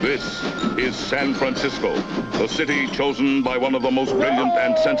This is San Francisco, the city chosen by one of the most brilliant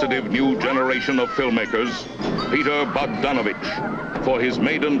and sensitive new generation of filmmakers, Peter Bogdanovich, for his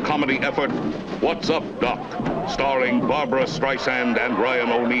maiden comedy effort, What's Up, Doc?, starring Barbra Streisand and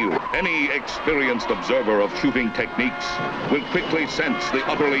Ryan O'Neal. Any experienced observer of shooting techniques will quickly sense the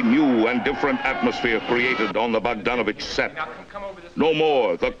utterly new and different atmosphere created on the Bogdanovich set. No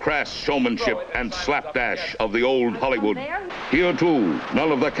more the crass showmanship and slapdash of the old Hollywood. Here, too,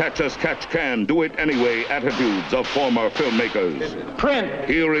 none of the catch-as-catch-can, do-it-anyway attitudes of former filmmakers. Print.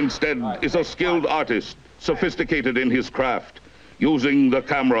 Here, instead, is a skilled artist, sophisticated in his craft, using the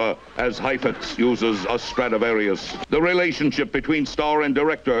camera as Heifetz uses a Stradivarius. The relationship between star and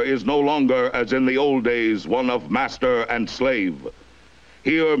director is no longer, as in the old days, one of master and slave.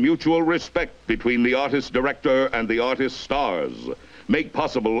 Here, mutual respect between the artist-director and the artist-stars make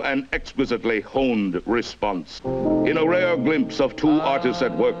possible an exquisitely honed response. In a rare glimpse of two artists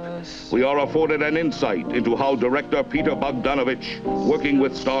at work, we are afforded an insight into how director Peter Bogdanovich, working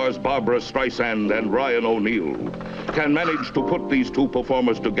with stars Barbra Streisand and Ryan O'Neal, can manage to put these two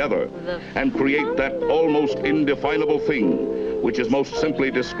performers together and create that almost indefinable thing, which is most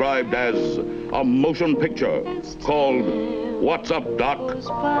simply described as a motion picture called What's Up, Doc?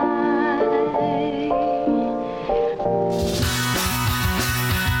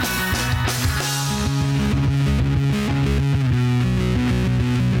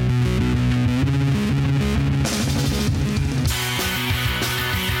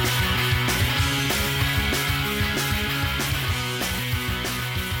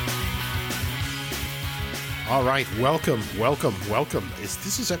 All right, welcome.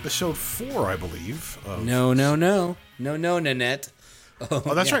 This is episode 4, I believe. No, Nanette.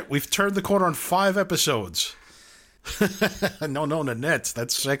 Oh, that's right. We've turned the corner on 5 episodes. No, Nanette.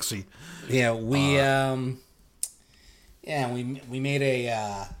 That's sexy. Yeah, we made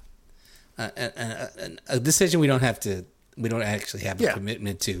a decision we don't actually have a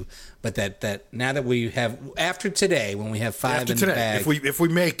commitment to, but that now that we have, after today, when we have 5 in the bag, if we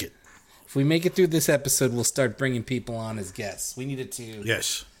make it. If we make it through this episode, we'll start bringing people on as guests. We needed to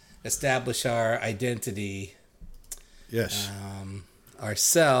establish our identity. Yes.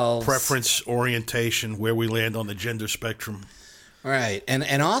 Ourselves. Preference, orientation, where we land on the gender spectrum. All right.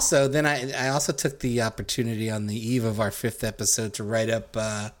 And also, then I also took the opportunity on the eve of our 5th episode to write up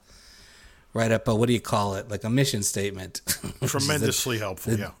a, what do you call it? Like a mission statement. Tremendously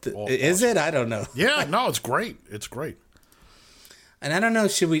helpful, yeah. Is it? I don't know. Yeah, no, it's great. It's great. And I don't know,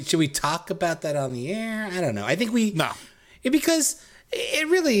 should we talk about that on the air? I don't know. I think we... No. Because it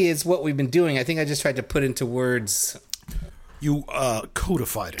really is what we've been doing. I think I just tried to put into words... You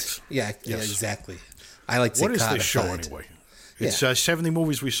codified it. Yeah, exactly. I like to say What is codified. this show anyway? It's 70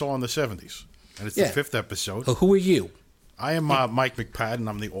 movies we saw in the 70s. And it's the 5th episode. Oh, who are you? I am Mike McPadden.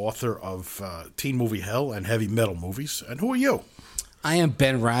 I'm the author of Teen Movie Hell and Heavy Metal Movies. And who are you? I am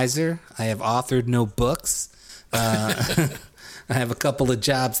Ben Reiser. I have authored no books. I have a couple of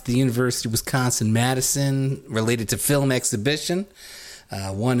jobs at the University of Wisconsin-Madison related to film exhibition.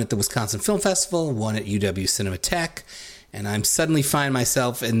 One at the Wisconsin Film Festival, one at UW Cinematheque. And I'm suddenly find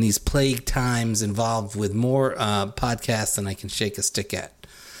myself in these plague times involved with more podcasts than I can shake a stick at.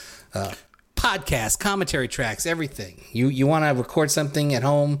 Podcasts, commentary tracks, everything. You want to record something at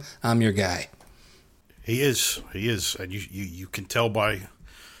home, I'm your guy. He is. And you can tell by...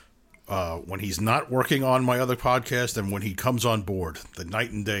 when he's not working on my other podcast and when he comes on board, the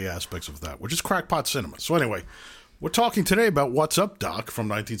night and day aspects of that, which is Crackpot Cinema. So anyway, we're talking today about What's Up, Doc? From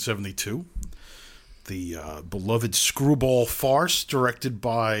 1972. The beloved screwball farce directed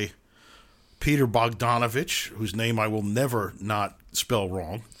by Peter Bogdanovich, whose name I will never not spell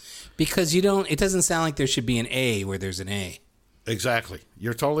wrong. Because it doesn't sound like there should be an A where there's an A. Exactly.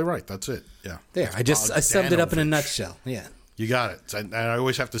 You're totally right. That's it. Yeah. There. I summed it up in a nutshell. Yeah. You got it. And I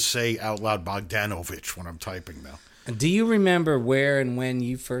always have to say out loud Bogdanovich when I'm typing now. Do you remember where and when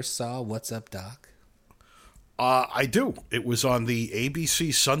you first saw What's Up, Doc? I do. It was on the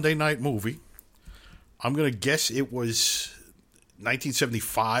ABC Sunday Night Movie. I'm going to guess it was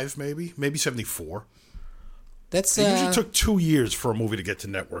 1975, maybe 74. It usually took 2 years for a movie to get to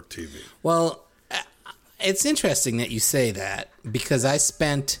network TV. Well, it's interesting that you say that because I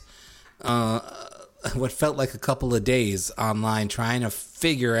spent... what felt like a couple of days online trying to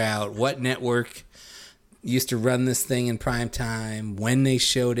figure out what network used to run this thing in prime time, when they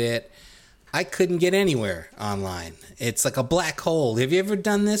showed it. I couldn't get anywhere online. It's like a black hole. Have you ever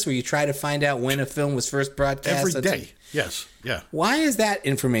done this where you try to find out when a film was first broadcast? Every day. Yes. Yeah. Why is that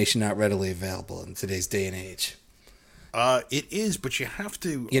information not readily available in today's day and age? It is, but you have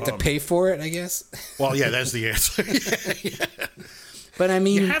to... You have to pay for it, I guess? Well, yeah, that's the answer. Yeah. But I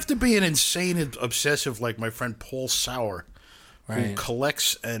mean, You have to be an insane and obsessive like my friend Paul Sauer, who Right.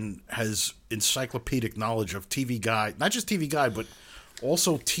 collects and has encyclopedic knowledge of TV Guide, not just TV Guide, but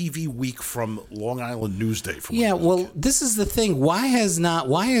also TV Week from Long Island Newsday. From yeah, well, this is the thing. Why is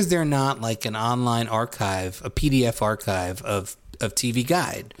there not like an online archive, a PDF archive of TV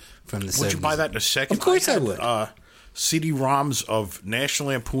Guide from the 70s? Would you buy that in a second? Of course I had, would. CD-ROMs of National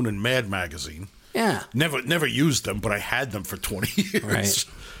Lampoon and Mad Magazine. Yeah. Never used them, but I had them for 20 years. Right.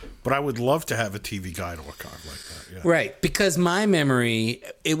 But I would love to have a TV Guide archive like that. Yeah. Right, because my memory,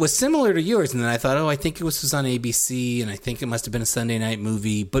 it was similar to yours, and then I thought, I think it was on ABC, and I think it must have been a Sunday night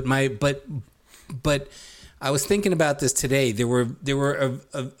movie. But I was thinking about this today. There were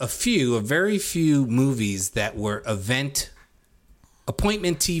a very few movies that were appointment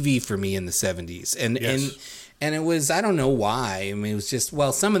TV for me in the 70s, and it was, I don't know why. I mean, it was just,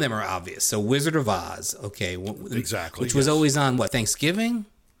 well, some of them are obvious. So Wizard of Oz, okay, Exactly, which was always on Thanksgiving.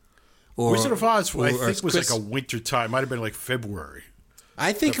 Or, Wizard of Oz, I think, was Chris- like a winter time. Might have been like February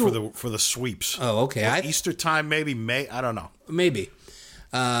I think for the sweeps. Oh, okay. Or Easter time, maybe May. I don't know. maybe.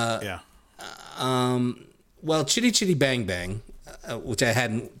 Yeah. Well, Chitty Chitty Bang Bang, which I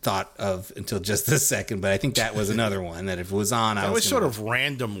hadn't thought of until just this second, but I think that was another one that if it was on, I That was gonna sort of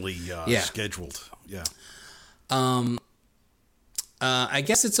randomly scheduled. Yeah. I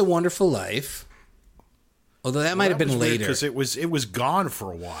guess It's a Wonderful Life. Although that might have been later. Because it was gone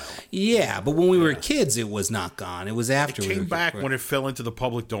for a while. Yeah, but when we were kids, it was not gone. It was after It we came were back kids. when it fell into the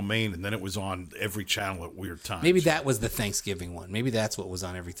public domain, and then it was on every channel at weird times. Maybe that was the Thanksgiving one. Maybe that's what was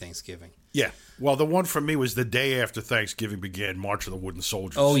on every Thanksgiving. Yeah. Well, the one for me was the day after Thanksgiving began, March of the Wooden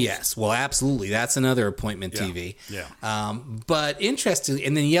Soldiers. Oh, yes. Well, absolutely. That's another appointment TV. Yeah. But interestingly,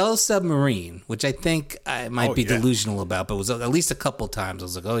 and then Yellow Submarine, which I think I might be delusional about, but was at least a couple times. I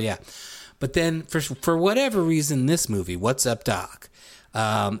was like, oh, yeah. But then for whatever reason, this movie, What's Up, Doc?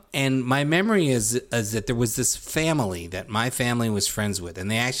 And my memory is that there was this family that my family was friends with, and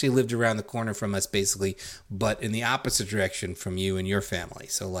they actually lived around the corner from us, basically, but in the opposite direction from you and your family.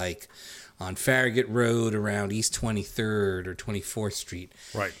 So, like on Farragut Road around East 23rd or 24th Street.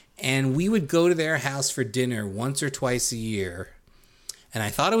 Right. And we would go to their house for dinner once or twice a year. And I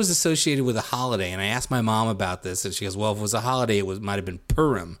thought it was associated with a holiday. And I asked my mom about this, and she goes, well, if it was a holiday, it might have been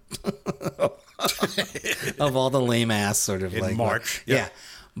Purim. Of all the lame ass sort of In March. Yeah.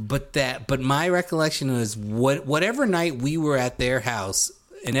 But my recollection was whatever night we were at their house,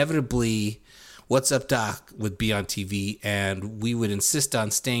 inevitably What's Up, Doc would be on TV, and we would insist on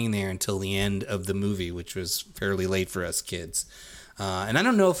staying there until the end of the movie, which was fairly late for us kids. And I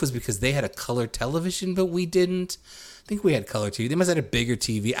don't know if it was because they had a color television, but we didn't. I think we had color TV. They must have had a bigger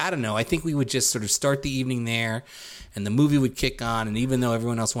TV. I don't know. I think we would just sort of start the evening there, and the movie would kick on. And even though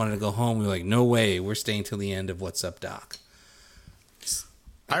everyone else wanted to go home, we were like, no way. We're staying till the end of What's Up, Doc.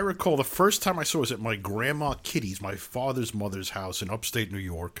 I recall the first time I saw it was at my grandma Kitty's, my father's mother's house in upstate New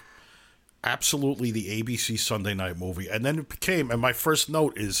York. Absolutely the ABC Sunday night movie. And then it became, and my first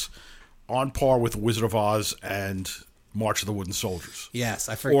note is on par with Wizard of Oz and March of the Wooden Soldiers. Yes,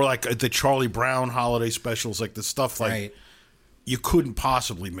 I forgot. Or like the Charlie Brown holiday specials, like the stuff like Right. you couldn't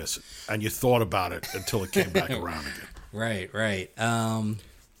possibly miss it. And you thought about it until it came back around again. Right.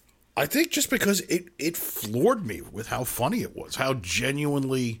 I think just because it floored me with how funny it was, how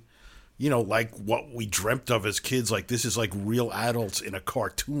genuinely, like what we dreamt of as kids, like this is like real adults in a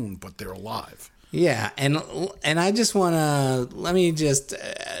cartoon, but they're alive. Yeah, and I just want to let me just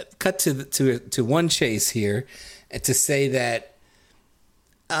cut to one chase here, to say that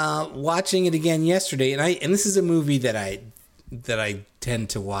watching it again yesterday, and this is a movie that I tend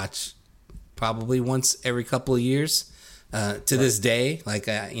to watch probably once every couple of years to this day. Like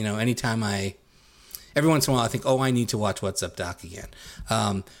anytime every once in a while I think, oh, I need to watch What's Up, Doc again.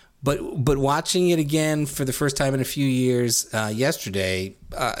 But watching it again for the first time in a few years yesterday,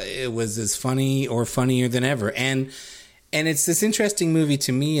 it was as funny or funnier than ever. And it's this interesting movie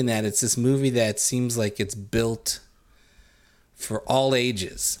to me in that it's this movie that seems like it's built for all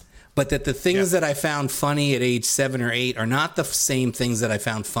ages. But that the things that I found funny at age 7 or 8 are not the same things that I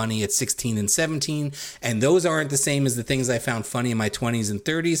found funny at 16 and 17. And those aren't the same as the things I found funny in my 20s and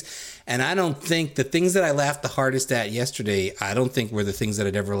 30s. And I don't think the things that I laughed the hardest at yesterday, I don't think were the things that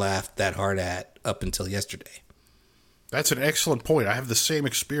I'd ever laughed that hard at up until yesterday. That's an excellent point. I have the same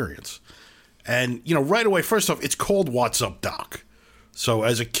experience. And, right away, first off, it's called What's Up, Doc. So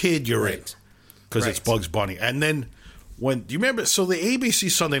as a kid, you're in. Because it's Bugs Bunny. And then do you remember? So the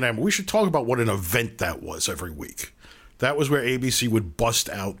ABC Sunday night, we should talk about what an event that was every week. That was where ABC would bust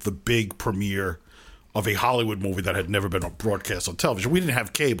out the big premiere of a Hollywood movie that had never been broadcast on television. We didn't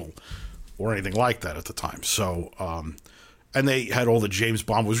have cable or anything like that at the time. So And they had all the James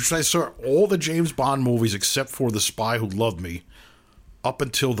Bond movies, which I saw all the James Bond movies except for The Spy Who Loved Me up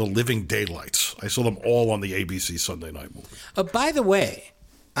until The Living Daylights. I saw them all on the ABC Sunday night movie. By the way,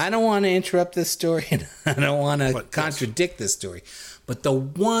 I don't want to interrupt this story, and I don't want to contradict this story, but the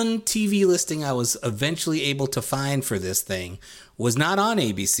one TV listing I was eventually able to find for this thing was not on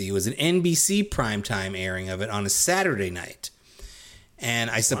ABC. It was an NBC primetime airing of it on a Saturday night.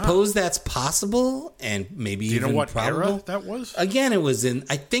 And I suppose that's possible, and maybe even Do you know what probable. era that was? Again, it was in,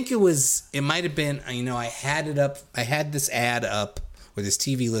 I think it might have been, I had it up, I had this ad up, or this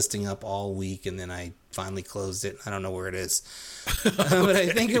TV listing up all week, and then I finally closed it. I don't know where it is. But I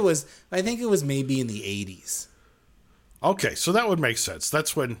think it was maybe in the 80s. Okay, so that would make sense.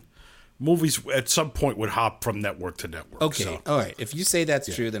 That's when movies at some point would hop from network to network. Okay, so. all right. If you say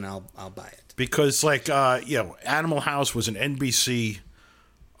that's true, then I'll buy it. Because, Animal House was an NBC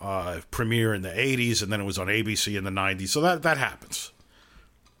premiere in the 80s, and then it was on ABC in the 90s. So that happens.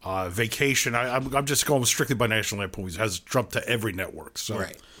 Vacation, I'm just going strictly by National Lampoon, has jumped to every network. So.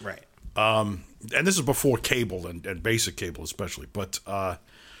 Right. And this is before cable and basic cable especially. But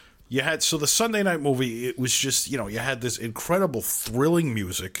you had, so the Sunday night movie, it was just, you had this incredible thrilling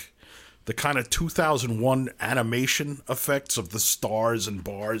music, the kind of 2001 animation effects of the stars and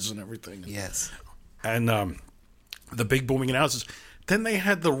bars and everything. Yes. And the big booming announcements. Then they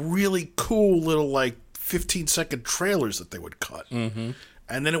had the really cool little 15-second trailers that they would cut. Mm-hmm.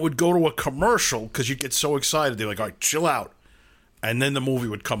 And then it would go to a commercial because you'd get so excited. They're like, all right, chill out. And then the movie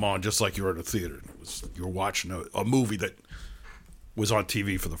would come on just like you were at a theater. You were watching a movie that was on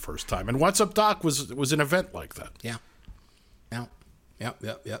TV for the first time. And What's Up, Doc was an event like that. Yeah.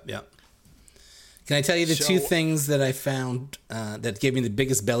 Yep. Can I tell you the two things that I found that gave me the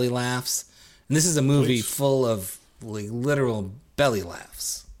biggest belly laughs? And this is a movie full of literal belly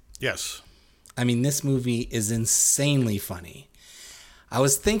laughs. Yes. I mean, this movie is insanely funny. I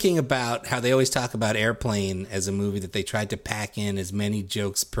was thinking about how they always talk about Airplane as a movie that they tried to pack in as many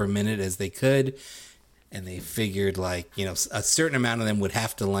jokes per minute as they could. And they figured a certain amount of them would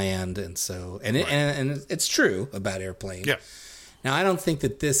have to land. And so, and it's true about Airplane. Yeah. Now, I don't think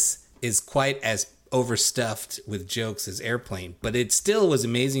that this is quite as overstuffed with jokes as Airplane, but it still was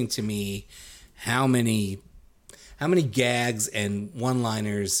amazing to me how many gags and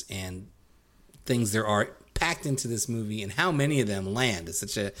one-liners and things there are packed into this movie and how many of them land. It's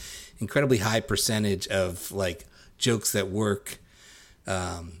such a incredibly high percentage of jokes that work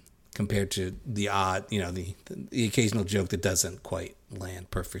compared to the odd, the occasional joke that doesn't quite land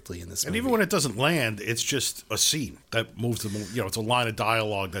perfectly in this movie. And even when it doesn't land, it's just a scene that moves the movie. It's a line of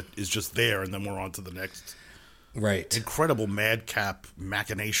dialogue that is just there, and then we're on to the next. Right. Incredible madcap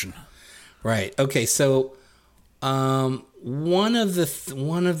machination. Right. Okay. So, one of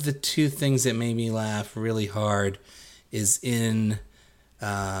the two things that made me laugh really hard is in.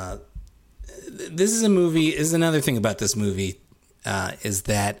 This is a movie. Is another thing about this movie is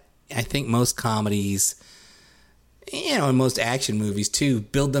that I think most comedies, and most action movies too,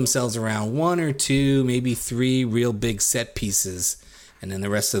 build themselves around one or two, maybe three real big set pieces, and then the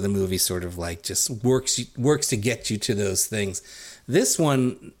rest of the movie sort of just works to get you to those things. This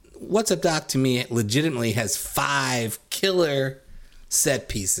one, What's Up, Doc, to me, legitimately has 5 killer set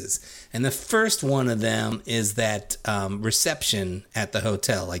pieces. And the first one of them is that reception at the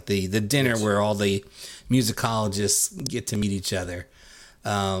hotel, the dinner where all the musicologists get to meet each other.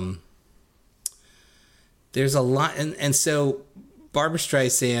 There's a lot. And so Barbra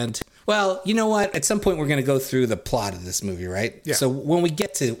Streisand, well, you know what? At some point we're going to go through the plot of this movie, right? Yeah. So when we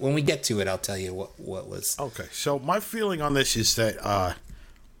get to it, I'll tell you what was. Okay. So my feeling on this is that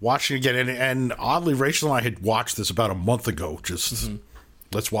watching again, and oddly, Rachel and I had watched this about a month ago. Just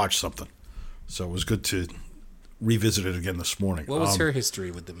let's watch something. So it was good to revisit it again this morning. What was her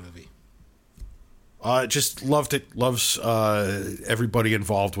history with the movie? Just loved it. Loves everybody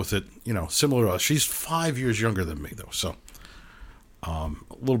involved with it. Similar to us. She's 5 years younger than me, though, so a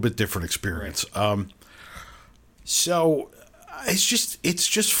little bit different experience. So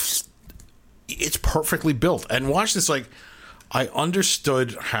it's perfectly built. And watch this. I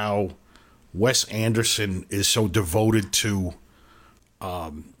understood how Wes Anderson is so devoted to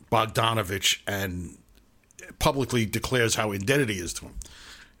Bogdanovich and publicly declares how indebted he is to him.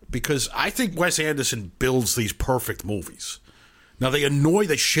 Because I think Wes Anderson builds these perfect movies. Now, they annoy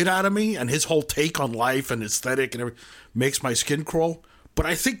the shit out of me, and his whole take on life and aesthetic and everything makes my skin crawl. But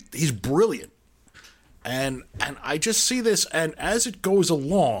I think he's brilliant. And I just see this, and as it goes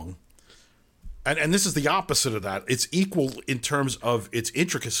along, and this is the opposite of that, it's equal in terms of its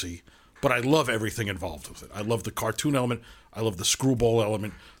intricacy, but I love everything involved with it. I love the cartoon element. I love the screwball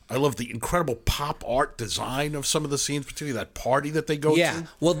element. I love the incredible pop art design of some of the scenes, particularly that party that they go Yeah, to.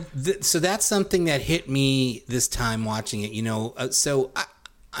 well, so that's something that hit me this time watching it. So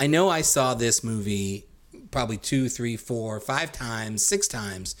I know I saw this movie probably 2, 3, 4, 5 times, 6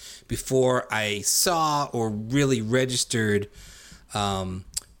 times before I saw or really registered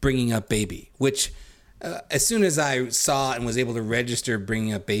Bringing Up Baby, which as soon as I saw and was able to register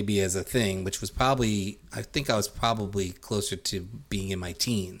Bringing Up Baby as a thing, which was probably, I think I was probably closer to being in my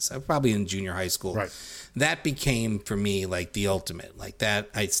teens. I was probably in junior high school. Right. That became for me like the ultimate. Like that,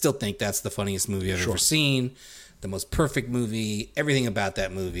 I still think that's the funniest movie I've ever seen. The most perfect movie. Everything about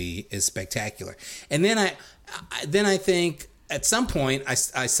that movie is spectacular. And then I think at some point I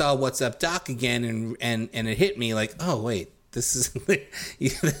saw What's Up Doc again, and it hit me like, oh wait, this is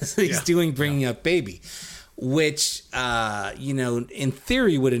he's doing Bringing Up Baby, which in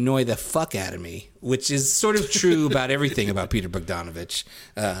theory would annoy the fuck out of me, which is sort of true about everything about Peter Bogdanovich,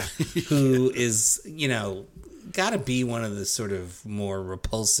 who is got to be one of the sort of more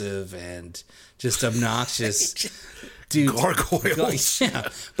repulsive and just obnoxious dudes. Gargoyles. Yeah,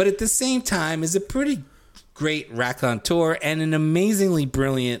 but at the same time is a pretty great raconteur and an amazingly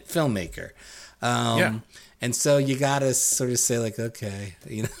brilliant filmmaker. And so you gotta sort of say like, okay,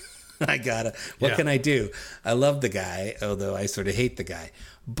 what can I do? I love the guy, although I sort of hate the guy.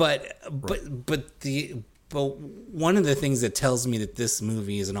 But one of the things that tells me that this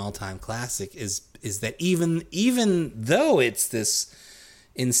movie is an all-time classic is that even though it's this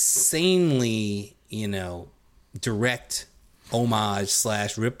insanely, direct homage /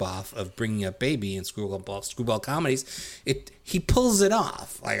 ripoff of Bringing Up Baby and screwball comedies, he pulls it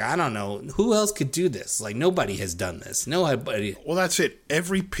off. Like, I don't know who else could do this. Like, nobody has done this. Nobody. Well, that's it.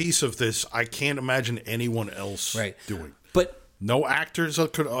 Every piece of this, I can't imagine anyone else doing. But no actors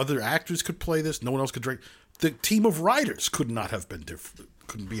other actors could play this. No one else could direct. The team of writers could not have been different.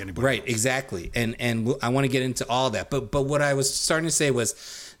 Couldn't be anybody. Right, else. Exactly. And I want to get into all that. But what I was starting to say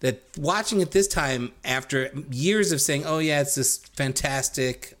was that watching it this time after years of saying, oh yeah, it's this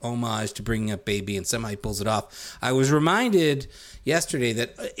fantastic homage to Bringing Up Baby, and somehow he pulls it off, I was reminded yesterday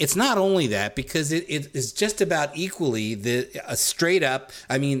that it's not only that, because it is just about equally a straight up,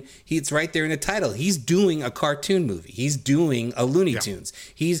 I mean, it's right there in the title. He's doing a cartoon movie. He's doing a Looney Tunes.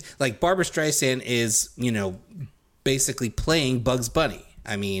 He's like, Barbara Streisand is, basically playing Bugs Bunny.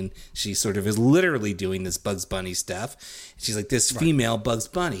 I mean, she sort of is literally doing this Bugs Bunny stuff. She's like this female Bugs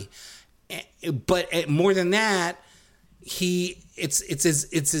Bunny. But more than that, it's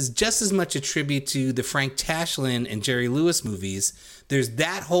just as much a tribute to the Frank Tashlin and Jerry Lewis movies. There's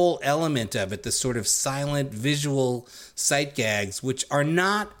that whole element of it, the sort of silent visual sight gags, which are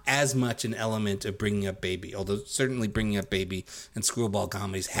not as much an element of Bringing Up Baby, although certainly Bringing Up Baby and screwball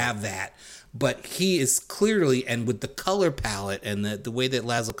comedies have that. But he is clearly, and with the color palette and the way that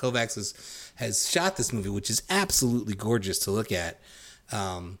Laszlo Kovacs has shot this movie, which is absolutely gorgeous to look at,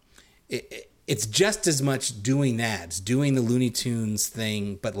 it's just as much doing that. It's doing the Looney Tunes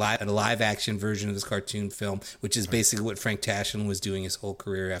thing, but a live action version of this cartoon film, which is basically what Frank Tashlin was doing his whole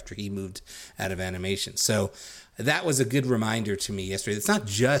career after he moved out of animation. So that was a good reminder to me yesterday. It's not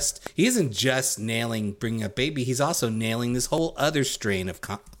just, he isn't just nailing Bringing Up Baby, he's also nailing this whole other strain of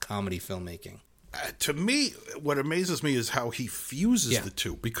comedy filmmaking. To me, what amazes me is how he fuses the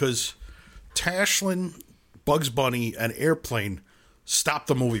two, because Tashlin, Bugs Bunny, and Airplane stopped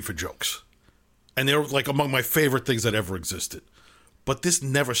the movie for jokes. And they're like among my favorite things that ever existed. But this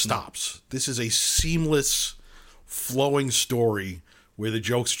never stops. This is a seamless, flowing story where the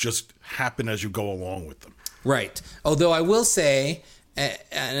jokes just happen as you go along with them. Right. Although I will say,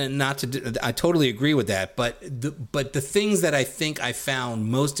 and I totally agree with that, but the things that I think I found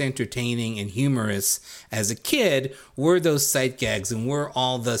most entertaining and humorous as a kid were those sight gags, and were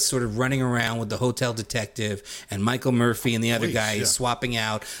all the sort of running around with the hotel detective and Michael Murphy and the other guy swapping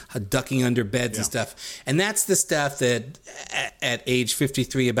out, ducking under beds and stuff. And that's the stuff that at age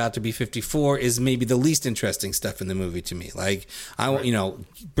 53, about to be 54, is maybe the least interesting stuff in the movie to me. Like,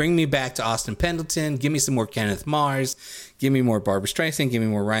 bring me back to Austin Pendleton, give me some more Kenneth Mars, give me more Barbara Streisand, give me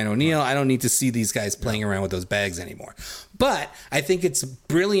more Ryan O'Neal. I don't need to see these guys playing around with those bags anymore. But I think it's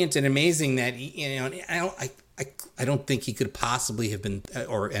brilliant and amazing that, I don't think he could possibly have been,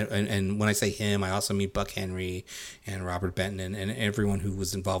 and when I say him, I also mean Buck Henry and Robert Benton and everyone who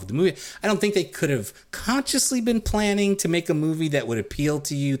was involved with the movie. I don't think they could have consciously been planning to make a movie that would appeal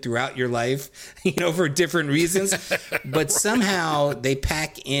to you throughout your life, for different reasons. But somehow they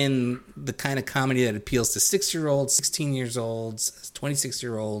pack in the kind of comedy that appeals to 6-year-olds, 16 years olds,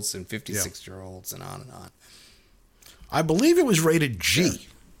 26-year-olds, and 56-year-olds, and on and on. I believe it was rated G.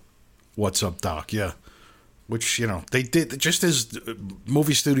 What's Up, Doc? Yeah. which, you know, they did just as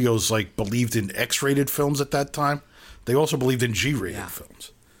movie studios like believed in X-rated films at that time. They also believed in G-rated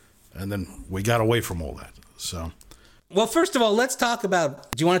films, and then we got away from all that. So, well, first of all, let's talk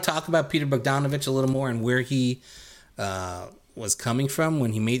about. Do you want to talk about Peter Bogdanovich a little more and where he was coming from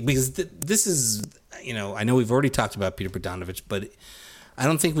when he made? Because this is, you know, I know we've already talked about Peter Bogdanovich, but I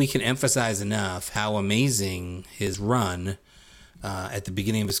don't think we can emphasize enough how amazing his run at the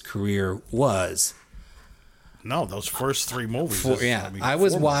beginning of his career was. No, those first three movies. I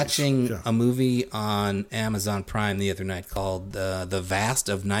was watching a movie on Amazon Prime the other night called The Vast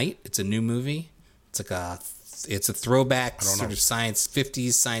of Night. It's a new movie. It's like it's a throwback sort of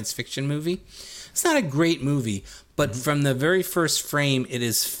 50s science fiction movie. It's not a great movie, but from the very first frame, it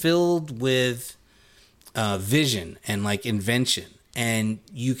is filled with vision and like invention. And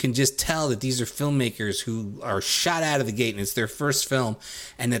you can just tell that these are filmmakers who are shot out of the gate and it's their first film,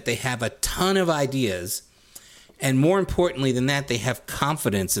 and that they have a ton of ideas. And more importantly than that, they have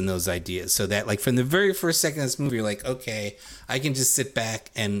confidence in those ideas. So that, like, from the very first second of this movie, you're like, okay, I can just sit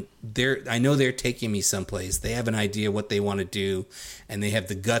back and I know they're taking me someplace. They have an idea what they want to do, and they have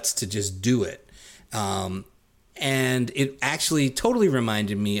the guts to just do it. And it actually totally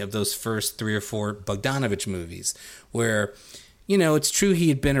reminded me of those first 3 or 4 Bogdanovich movies, where, you know, it's true he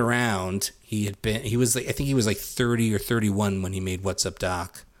had been around. He was like, I think he was like 30 or 31 when he made What's Up,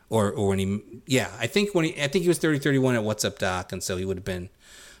 Doc. Or when I think he was 31 at What's Up, Doc, and so he would have been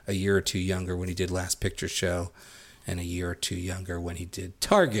a year or two younger when he did Last Picture Show, and a year or two younger when he did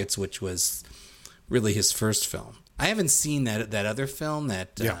Targets, which was really his first film. I haven't seen that other film,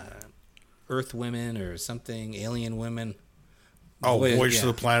 that Earth Women or something, Alien Women. Oh, Voyage to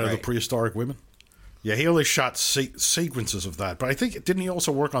the Planet of the Prehistoric Women. Yeah, he only shot sequences of that, but I think didn't he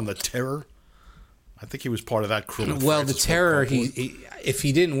also work on The Terror? I think he was part of that crew. Well, The Terror, if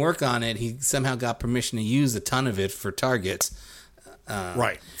he didn't work on it, he somehow got permission to use a ton of it for Targets.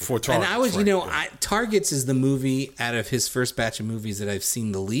 For Targets. And I was, Targets is the movie out of his first batch of movies that I've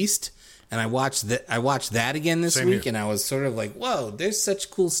seen the least. And I watched that again this week, and I was sort of like, whoa, there's such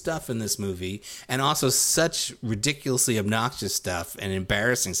cool stuff in this movie, and also such ridiculously obnoxious stuff and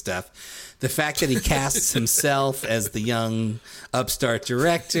embarrassing stuff. The fact that he casts himself as the young upstart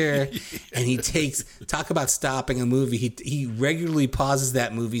director, and he talk about stopping a movie. He regularly pauses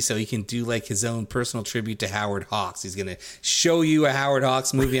that movie so he can do like his own personal tribute to Howard Hawks. He's going to show you a Howard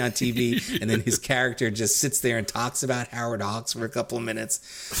Hawks movie on TV, and then his character just sits there and talks about Howard Hawks for a couple of minutes.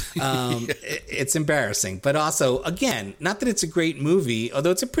 It's embarrassing, but also, again, not that it's a great movie,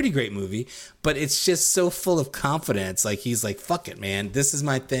 although it's a pretty great movie, but it's just so full of confidence. Like, he's like, fuck it, man. This is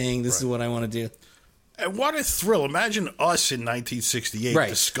my thing. This is what I want to do. And what a thrill. Imagine us in 1968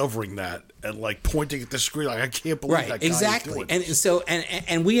 discovering that and like pointing at the screen like, I can't believe that guy is doing and so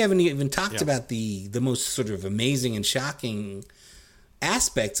and we haven't even talked about the most sort of amazing and shocking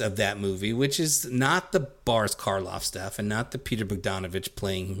aspects of that movie, which is not the Boris Karloff stuff and not the Peter Bogdanovich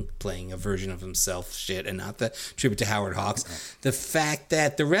playing a version of himself shit, and not the tribute to Howard Hawks. The fact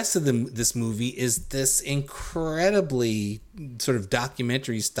that the rest of this movie is this incredibly sort of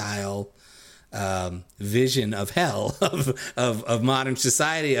documentary style vision of hell of modern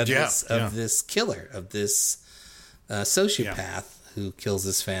society, of this killer, of this sociopath who kills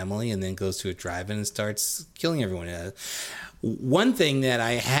his family and then goes to a drive-in and starts killing everyone. One thing that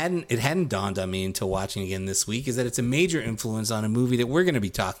it hadn't dawned on me until watching again this week is that it's a major influence on a movie that we're going to be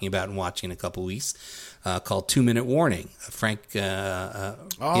talking about and watching in a couple weeks, called 2 Minute Warning. It's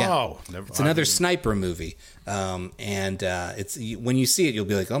another sniper movie, and it's when you see it, you'll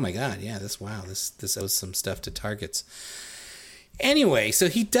be like, oh my god, this owes some stuff to Targets. Anyway, so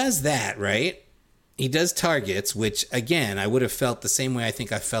he does that, right? He does Targets, which again I would have felt the same way I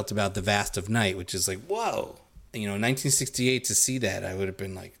think I felt about The Vast of Night, which is like, whoa. 1968, to see that, I would have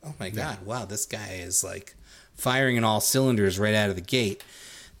been like, oh my God, wow, this guy is like firing in all cylinders right out of the gate.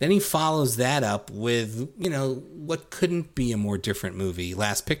 Then he follows that up with, what couldn't be a more different movie,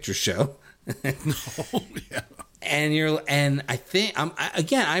 Last Picture Show. And I think,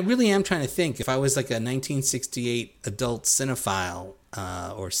 I really am trying to think, if I was like a 1968 adult cinephile,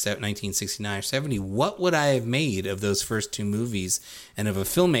 or 1969 or 70, what would I have made of those first two movies, and of a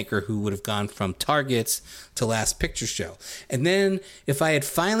filmmaker who would have gone from Targets to Last Picture Show? And then if I had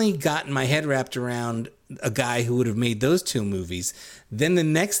finally gotten my head wrapped around a guy who would have made those two movies, then the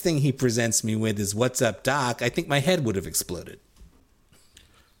next thing he presents me with is What's Up, Doc. I think my head would have exploded.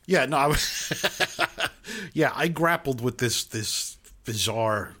 Yeah, no, I grappled with this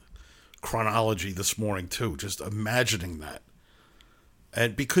bizarre chronology this morning too, just imagining that.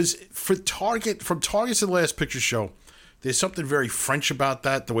 And because from Targets to the Last Picture Show, there's something very French about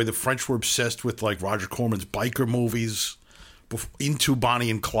that. The way the French were obsessed with like Roger Corman's biker movies into Bonnie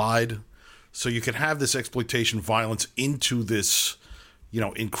and Clyde. So you can have this exploitation violence into this,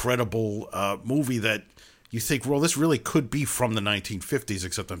 incredible movie that you think, well, this really could be from the 1950s,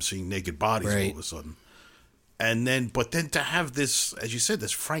 except I'm seeing naked bodies all of a sudden. But then to have this, as you said,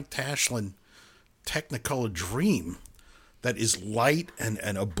 this Frank Tashlin Technicolor dream that is light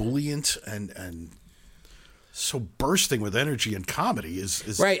and ebullient and so bursting with energy and comedy is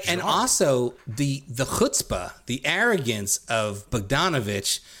right. jarring. And also the chutzpah, the arrogance of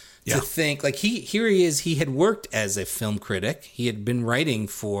Bogdanovich to think like he had worked as a film critic. He had been writing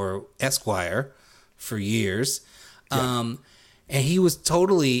for Esquire for years. And he was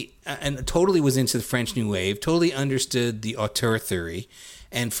totally was into the French New Wave, totally understood the auteur theory.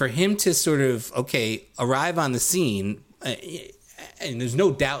 And for him to sort of, arrive on the scene, and there's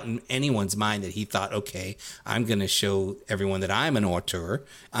no doubt in anyone's mind that he thought, okay, I'm going to show everyone that I'm an auteur.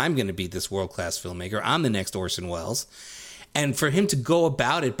 I'm going to be this world-class filmmaker. I'm the next Orson Welles. And for him to go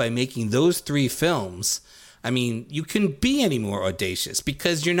about it by making those 3 films, I mean, you couldn't be any more audacious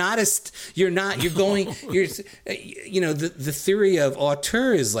because the theory of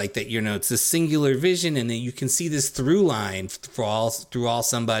auteur is like that, it's a singular vision and then you can see this through line through all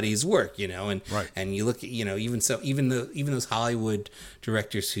somebody's work, and, right. And you look at, even those Hollywood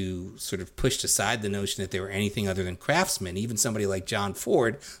directors who sort of pushed aside the notion that they were anything other than craftsmen, even somebody like John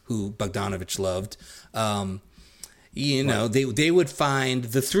Ford, who Bogdanovich loved, they would find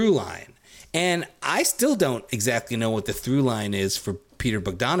the through line. And I still don't exactly know what the through line is for Peter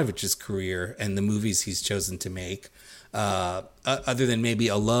Bogdanovich's career and the movies he's chosen to make, other than maybe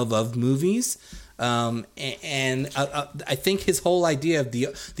a love of movies. I think his whole idea of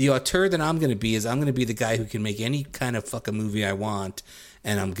the auteur that I'm going to be is I'm going to be the guy who can make any kind of fucking movie I want,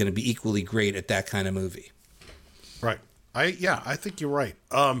 and I'm going to be equally great at that kind of movie. Right. I think you're right.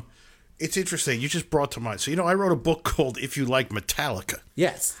 It's interesting. You just brought to mind. So, I wrote a book called If You Like Metallica.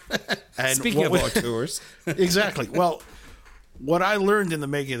 Yes. And speaking of auteurs. Exactly. Well, what I learned in the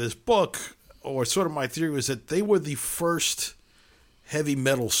making of this book, or sort of my theory, was that they were the first heavy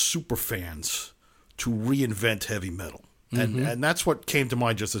metal superfans to reinvent heavy metal. Mm-hmm. And that's what came to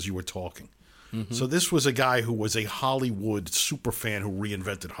mind just as you were talking. Mm-hmm. So this was a guy who was a Hollywood superfan who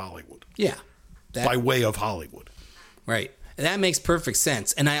reinvented Hollywood. Yeah. By way of Hollywood. Right. And that makes perfect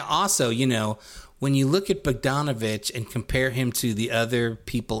sense. And I also, when you look at Bogdanovich and compare him to the other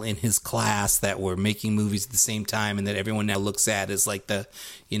people in his class that were making movies at the same time and that everyone now looks at as like the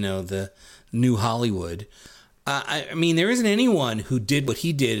new Hollywood, I mean, there isn't anyone who did what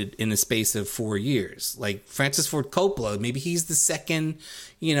he did in a space of 4 years. Like Francis Ford Coppola, maybe he's the second,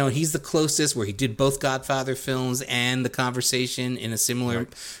 he's the closest where he did both Godfather films and The Conversation in a similar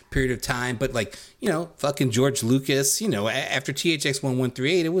period of time. But fucking George Lucas, after THX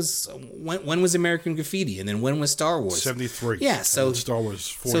 1138, it was, when was American Graffiti? And then when was Star Wars? 73. Yeah, so Star Wars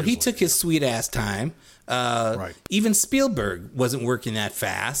 4 So he took his sweet ass time. Right. Even Spielberg wasn't working that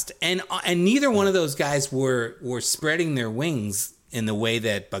fast, and neither one of those guys were spreading their wings in the way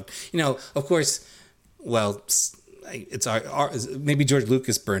that, of course, well, it's maybe George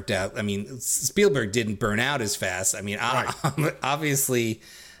Lucas burnt out. I mean, Spielberg didn't burn out as fast. I mean, obviously,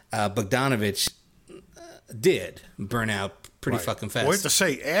 Bogdanovich did burn out pretty fucking fast. I have to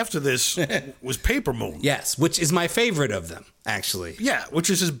say, after this was Paper Moon. Yes, which is my favorite of them, actually. Yeah, which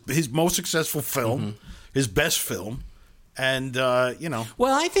is his most successful film, his best film, and Well,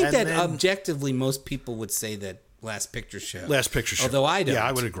 I think that objectively, most people would say that Last Picture Show. Although I don't. Yeah,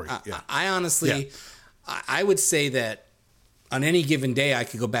 I would agree. Yeah. I honestly, I would say that on any given day, I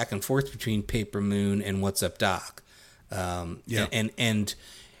could go back and forth between Paper Moon and What's Up, Doc. And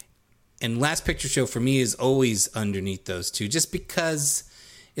Last Picture Show for me is always underneath those two, just because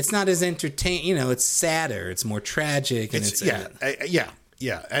it's not as entertaining. It's sadder, it's more tragic, and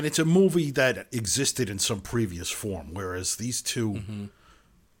and it's a movie that existed in some previous form, whereas these two,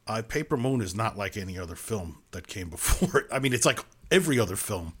 Paper Moon is not like any other film that came before it. I mean, it's like every other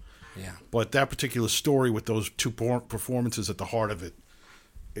film. Yeah. But that particular story with those two performances at the heart of it,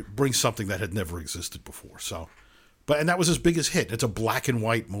 it brings something that had never existed before. So, and that was his biggest hit. It's a black and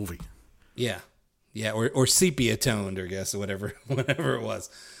white movie. Yeah. Yeah, or sepia toned, I guess, or whatever it was.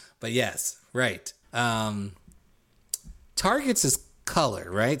 But yes, right. Targets is color,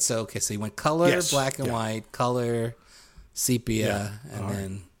 right? So so you went color, black and white, color, sepia,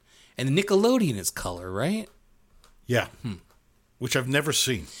 and Nickelodeon is color, right? Yeah. Which I've never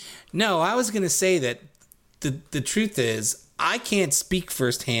seen. No, I was going to say that the truth is I can't speak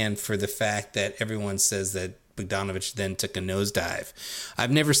firsthand for the fact that everyone says that Bogdanovich then took a nosedive.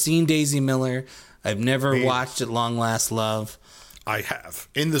 I've never seen Daisy Miller. I've never watched At Long Last Love. I have.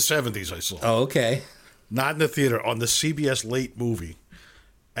 In the 70s, I saw it. Oh, okay. Not in the theater, on the CBS late movie.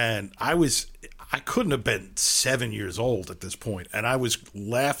 And I couldn't have been 7 years old at this point, and I was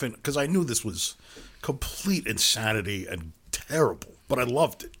laughing because I knew this was complete insanity and terrible, but I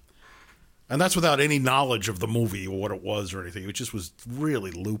loved it. And that's without any knowledge of the movie or what it was or anything. It just was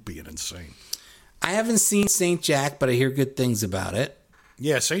really loopy and insane. I haven't seen St. Jack, but I hear good things about it.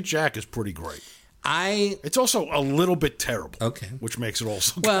 Yeah, St. Jack is pretty great. It's also a little bit terrible. Okay. Which makes it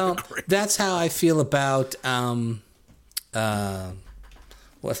also well, kind of great. That's how I feel about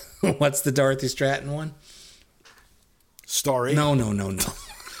what's the Dorothy Stratton one? Star 8? No. No,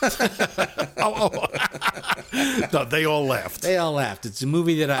 they all laughed. They all laughed. It's a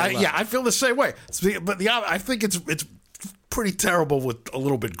movie that I love. Yeah, I feel the same way. But I think it's pretty terrible with a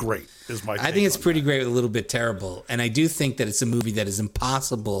little bit great, is my take. I think it's pretty great with a little bit terrible. And I do think that it's a movie that is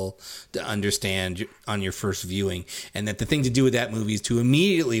impossible to understand on your first viewing. And that the thing to do with that movie is to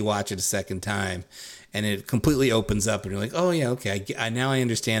immediately watch it a second time. And it completely opens up and you're like, oh, yeah, okay, now I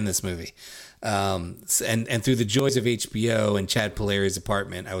understand this movie. And through the joys of HBO and Chad Polari's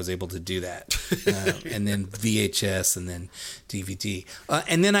apartment, I was able to do that. And then VHS and then DVD.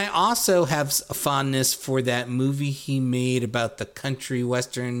 And then I also have a fondness for that movie he made about the country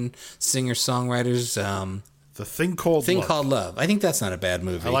western singer-songwriters. The Thing Called Love. I think that's not a bad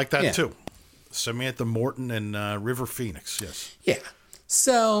movie. I like that too. Samantha Morton and River Phoenix, yes. Yeah.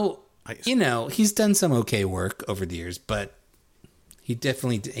 So, he's done some okay work over the years, but he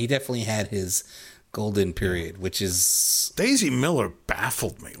definitely had his golden period, which is... Daisy Miller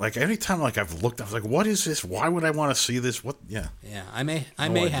baffled me. Like, every time I've looked, I was like, what is this? Why would I want to see this? What? Yeah. Yeah, I may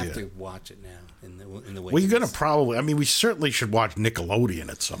have to watch it now in the way. Well, you're going to probably... I mean, we certainly should watch Nickelodeon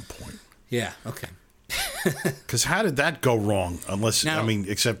at some point. Yeah, okay. Because how did that go wrong?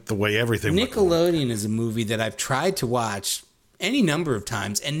 Except the way everything went wrong. Nickelodeon is a movie that I've tried to watch any number of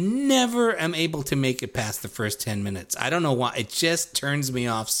times and never am able to make it past the first 10 minutes. I don't know why. It just turns me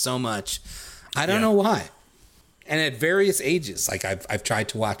off so much. I don't know why. And at various ages, like I've tried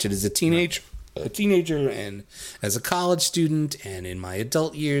to watch it as a teenager and as a college student and in my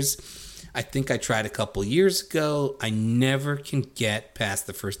adult years. I think I tried a couple years ago. I never can get past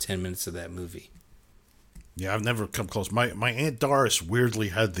the first 10 minutes of that movie. Yeah, I've never come close. My Aunt Doris weirdly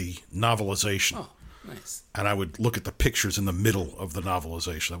had the novelization. Oh. Nice. And I would look at the pictures in the middle of the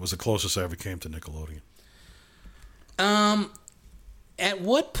novelization. That was the closest I ever came to Nickelodeon. At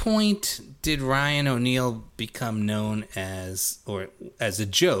what point did Ryan O'Neal become known as a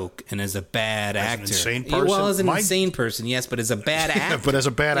joke and as a bad actor? An insane person? Well, as an insane person, yes, but as a bad actor. But as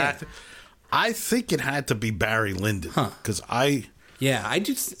a bad actor, I think it had to be Barry Lyndon. Because Yeah, I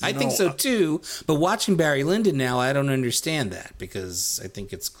do. I think so too. But watching Barry Lyndon now, I don't understand that because I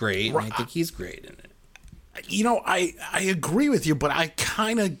think it's great, and I think he's great in it. I agree with you, but I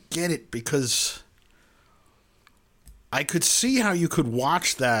kind of get it because I could see how you could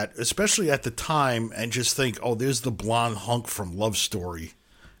watch that, especially at the time, and just think, oh, there's the blonde hunk from Love Story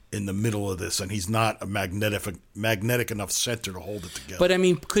in the middle of this, and he's not a magnetic enough center to hold it together. But, I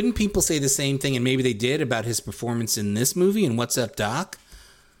mean, couldn't people say the same thing, and maybe they did, about his performance in this movie, in What's Up, Doc?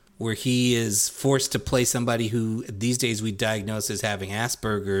 Where he is forced to play somebody who these days we diagnose as having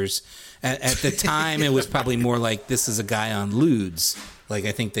Asperger's. At the time, it was probably more like this is a guy on lewds. Like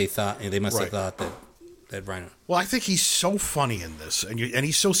I think they must have thought that Ryan. Well, I think he's so funny in this, and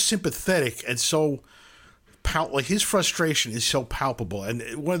he's so sympathetic and so like his frustration is so palpable.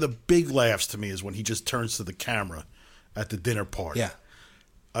 And one of the big laughs to me is when he just turns to the camera at the dinner party. Yeah,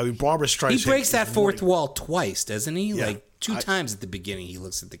 I mean Barbra Streisand. He breaks that fourth wall twice, doesn't he? Yeah. Like. Two times at the beginning, he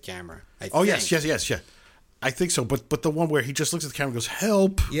looks at the camera. Yes. I think so. But the one where he just looks at the camera and goes,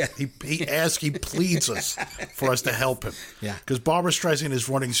 help. Yeah. He pleads us for us to help him. Yeah. Because Barbra Streisand is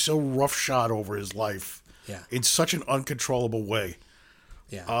running so roughshod over his life. Yeah. In such an uncontrollable way.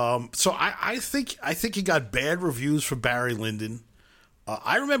 Yeah. So I think he got bad reviews for Barry Lyndon.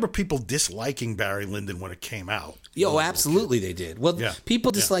 I remember people disliking Barry Lyndon when it came out. Absolutely they did. Well,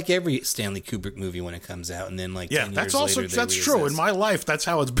 people dislike every Stanley Kubrick movie when it comes out, and then 10 years later, that's true. In my life, that's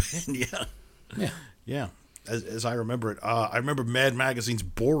how it's been. Yeah. Yeah. As I remember it, I remember Mad Magazine's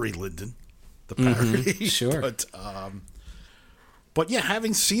Bory Lyndon, the parody. Mm-hmm. Sure. But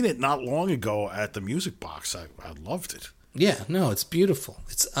having seen it not long ago at the Music Box, I loved it. Yeah, no, it's beautiful.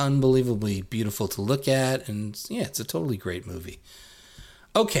 It's unbelievably beautiful to look at, and it's a totally great movie.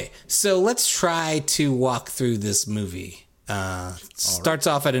 Okay, so let's try to walk through this movie. Starts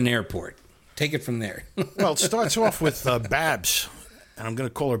off at an airport. Take it from there. Well, it starts off with Babs, and I'm going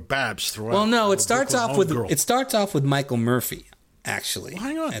to call her Babs throughout. Well, no, it starts off with Michael Murphy. actually.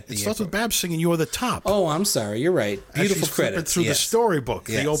 Hang on. at the It starts with airport. Babs singing "You're the Top." Oh, I'm sorry. You're right. As Beautiful she's flipping credits through the yes. storybook.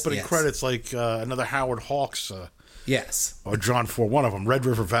 Yes, The opening yes. credits, like another Howard Hawks Yes. or John Ford, one of them, Red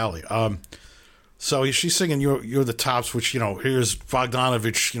River Valley. So she's singing "You're the Tops," which here's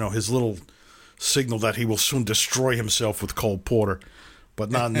Bogdanovich, his little signal that he will soon destroy himself with Cole Porter,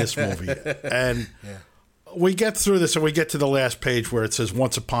 but not in this movie. And we get through this, and we get to the last page where it says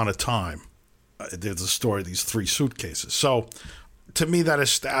 "Once upon a time." There's a story of these 3 suitcases. So to me, that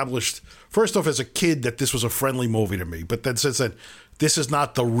established, first off, as a kid, that this was a friendly movie to me. But then since then, this is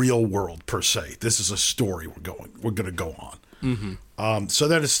not the real world per se. This is a story we're going to go on. Mm-hmm. So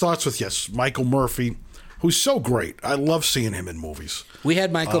then it starts with, Michael Murphy, who's so great. I love seeing him in movies. We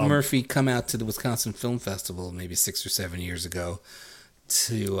had Michael Murphy come out to the Wisconsin Film Festival maybe 6 or 7 years ago.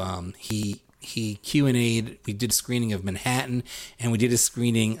 He Q&A'd. We did a screening of Manhattan, and we did a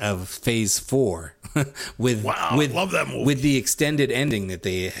screening of Phase 4 with I love that movie. with the extended ending that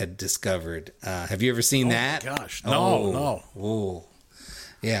they had discovered. Have you ever seen that? Gosh, no. Oh,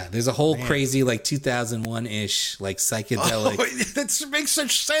 yeah. There's a whole crazy 2001-ish psychedelic. Oh, that makes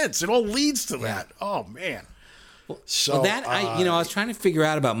such sense. It all leads to that. Oh man. So I was trying to figure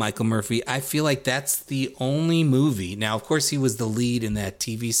out about Michael Murphy. I feel like that's the only movie. Now, of course, he was the lead in that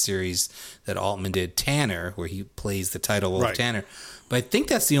TV series that Altman did, Tanner, where he plays the title of Tanner. But I think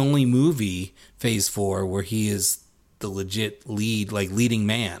that's the only movie, Phase 4, where he is the legit lead, leading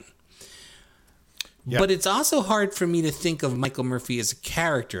man. Yeah. But it's also hard for me to think of Michael Murphy as a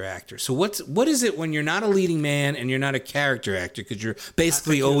character actor. So what is it when you're not a leading man and you're not a character actor? Because you're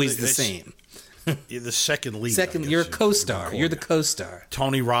basically always the same. You're the second lead. You're a co-star. You're the co-star.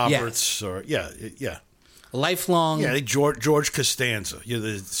 Tony Roberts, or a lifelong. Yeah, George Costanza. You're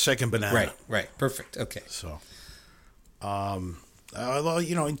the second banana. Right. Perfect. Okay. So, in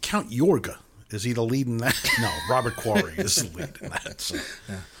Count Yorga, is he the lead in that? No, Robert Quarry is the lead in that. So.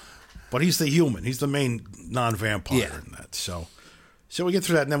 Yeah. But he's the human. He's the main non-vampire in that. So we get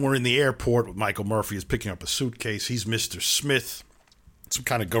through that, and then we're in the airport with Michael Murphy is picking up a suitcase. He's Mr. Smith. Some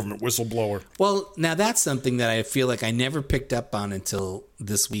kind of government whistleblower. Well, now that's something that I feel like I never picked up on until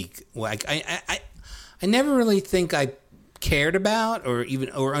this week. I never really think I cared about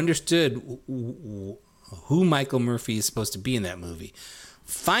or understood who Michael Murphy is supposed to be in that movie.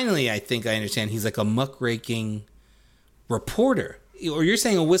 Finally, I think I understand he's like a muckraking reporter. Or you're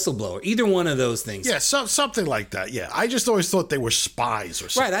saying a whistleblower. Either one of those things. Yeah, something like that. Yeah, I just always thought they were spies or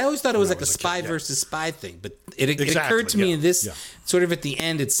something. Right, I always thought it was like a spy versus spy thing. But it occurred to me in this sort of at the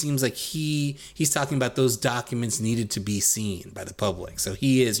end, it seems like he's talking about those documents needed to be seen by the public. So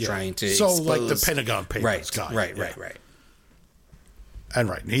he is trying to expose. Like the Pentagon Papers guy. Right.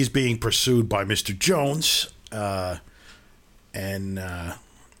 And he's being pursued by Mr. Jones,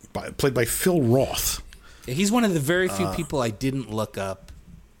 played by Phil Roth. He's one of the very few people I didn't look up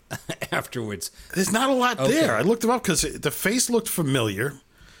afterwards. There's not a lot there. I looked him up because the face looked familiar,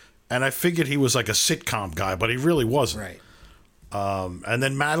 and I figured he was like a sitcom guy, but he really wasn't. Right. And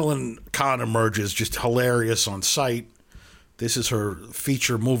then Madeline Kahn emerges, just hilarious on sight. This is her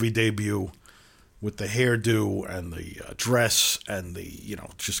feature movie debut with the hairdo and the dress and the,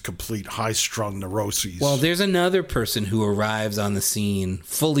 just complete high-strung neuroses. Well, there's another person who arrives on the scene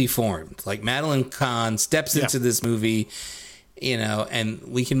fully formed. Like Madeline Kahn steps into this movie, and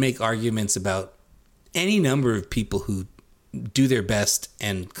we can make arguments about any number of people who do their best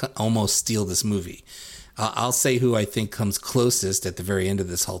and almost steal this movie. I'll say who I think comes closest at the very end of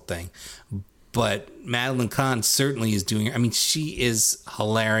this whole thing. But Madeline Kahn certainly is doing it. I mean, she is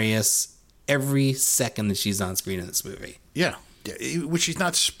hilarious every second that she's on screen in this movie. Yeah. When she's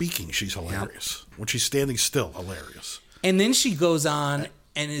not speaking, she's hilarious. When she's standing still, hilarious. And then she goes on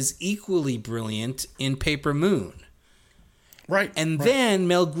and is equally brilliant in Paper Moon. Right. And then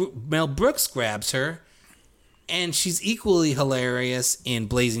Mel Brooks grabs her, and she's equally hilarious in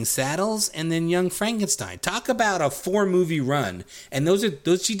Blazing Saddles and then Young Frankenstein. Talk about a 4-movie run. And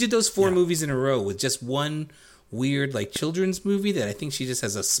she did those 4 movies in a row with just one weird children's movie that I think she just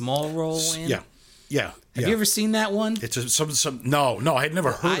has a small role in. Yeah. Have you ever seen that one? It's no, I had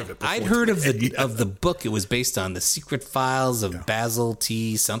never heard of it before. I'd heard of the book. It was based on The Secret Files of Basil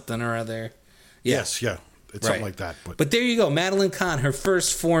T. something or other. Yeah. Yes, it's something like that. But there you go. Madeline Kahn, her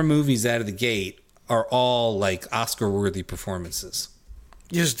first 4 movies out of the gate are all Oscar-worthy performances.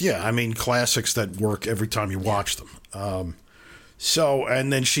 Yes, I mean, classics that work every time you watch them.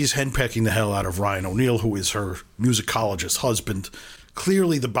 And then she's henpecking the hell out of Ryan O'Neal, who is her musicologist husband.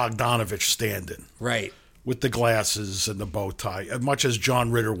 Clearly the Bogdanovich stand-in. Right. With the glasses and the bow tie, as much as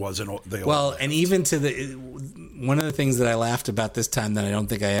John Ritter was in the Well, and even to one of the things that I laughed about this time that I don't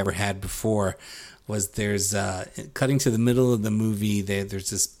think I ever had before was there's cutting to the middle of the movie. There's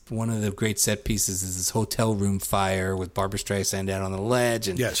this one of the great set pieces is this hotel room fire with Barbara Streisand out on the ledge,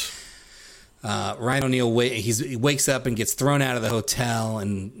 and Yes. Ryan O'Neal he wakes up and gets thrown out of the hotel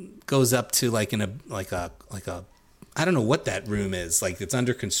and goes up to like a I don't know what that room is. Like it's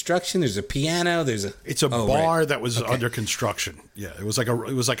under construction. There's a piano. It's a bar right. that was under construction. Yeah, it was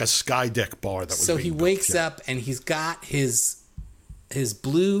like a sky deck bar that was. So being he built. wakes Yeah. up and he's got his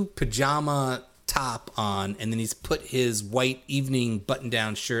blue pajama top on, and then he's put his white evening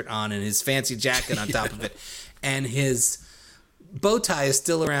button-down shirt on and his fancy jacket on top of it, and his bow tie is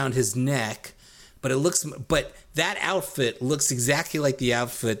still around his neck, but that outfit looks exactly like the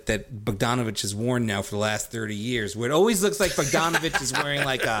outfit that Bogdanovich has worn now for the last 30 years, where it always looks like Bogdanovich is wearing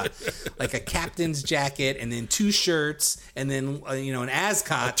like a captain's jacket and then two shirts and then an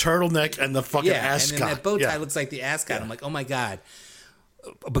ascot, turtleneck and the fucking ascot. and then that bow tie Yeah. looks like the ascot. I'm like, oh my god.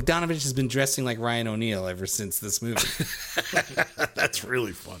 Bogdanovich has been dressing like Ryan O'Neal ever since this movie. That's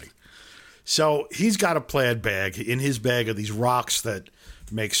really funny. So he's got a plaid bag. In his bag are these rocks that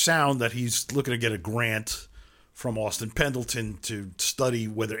make sound that he's looking to get a grant from Austin Pendleton to study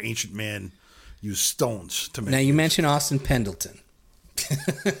whether ancient man used stones to make. Now, you mentioned Austin Pendleton,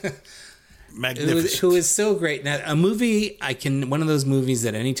 Magnificent. who is so great. Now, a movie one of those movies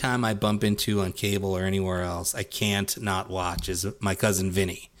that anytime I bump into on cable or anywhere else, I can't not watch is My Cousin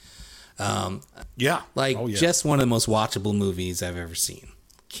Vinny. Yeah. Like, Oh, yeah. just one of the most watchable movies I've ever seen.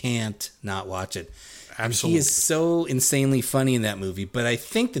 Can't not watch it. Absolutely. He is so insanely funny in that movie, but I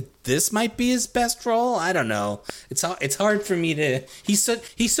think that this might be his best role. I don't know. It's hard for me to. He's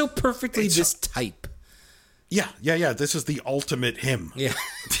so perfectly this type. Yeah. This is the ultimate him. Yeah.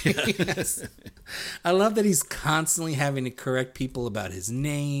 Yes. I love that he's constantly having to correct people about his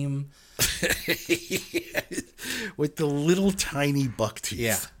name. With the little tiny buck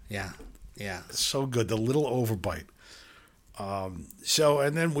teeth. Yeah. So good. The little overbite. And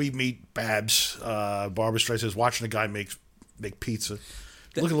then we meet Babs. Barbara Streisand is watching a guy make pizza.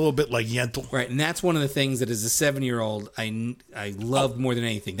 Looking a little bit like Yentl. Right, and that's one of the things that as a 7-year-old I loved more than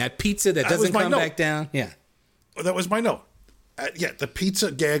anything. That pizza that That was doesn't my come note. back down. Yeah. That was my note. The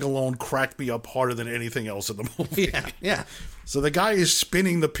pizza gag alone cracked me up harder than anything else in the movie. Yeah. So the guy is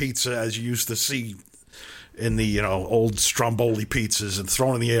spinning the pizza as you used to see in the old Stromboli pizzas and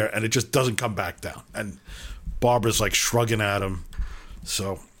throwing in the air, and it just doesn't come back down. And Barbara's like shrugging at him.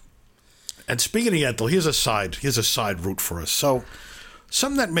 So, and speaking of Yentl, here's a side route for us. So,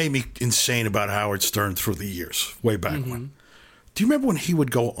 something that made me insane about Howard Stern through the years, way back when. Do you remember when he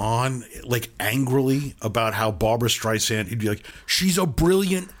would go on like angrily about how Barbara Streisand? He'd be like, "She's a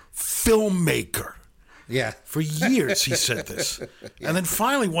brilliant filmmaker." Yeah. For years he said this. And then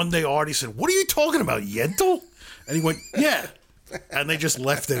finally one day Artie said, "What are you talking about, Yentl?" And he went, "Yeah." And they just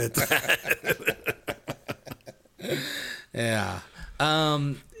left it at that. Yeah.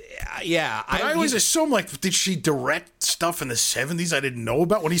 But I always assume, like, did she direct stuff in the 70s I didn't know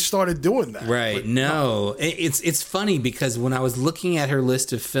about when he started doing that? Right. But No. It's funny because when I was looking at her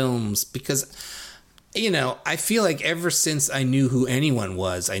list of films, because I feel like ever since I knew who anyone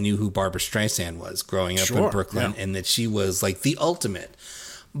was, I knew who Barbara Streisand was growing up in Brooklyn, and that she was like the ultimate.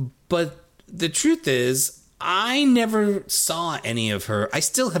 But the truth is, I never saw any of her. I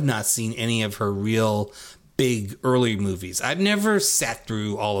still have not seen any of her real big early movies. I've never sat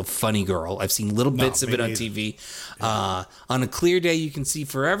through all of Funny Girl. I've seen little bits of it on TV. Yeah. On a Clear Day, You Can See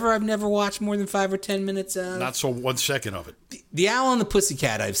Forever. I've never watched more than 5 or 10 minutes of. Not so 1 second of it. The Owl and the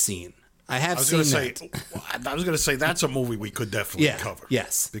Pussycat I've seen. I was going to say that's a movie we could definitely cover.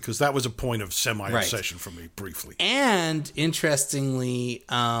 Yes. Because that was a point of semi-obsession for me briefly. And interestingly,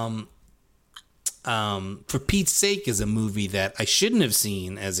 For Pete's Sake is a movie that I shouldn't have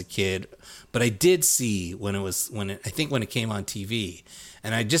seen as a kid, but I did see when it came on TV.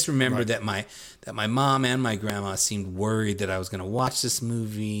 And I just remember that my mom and my grandma seemed worried that I was going to watch this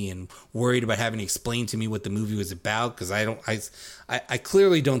movie and worried about having to explain to me what the movie was about, because I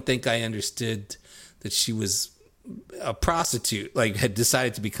clearly don't think I understood that she was a prostitute, like had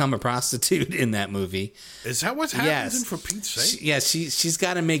decided to become a prostitute in that movie. Is that what's happening, For Pete's Sake? She's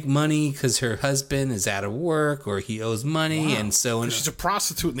got to make money because her husband is out of work or he owes money, and so she's a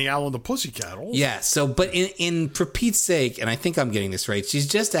prostitute in The Owl and the Pussycat. Also. Yeah. So, but in For Pete's Sake, and I think I'm getting this right, she's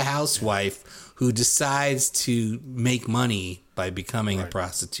just a housewife who decides to make money by becoming a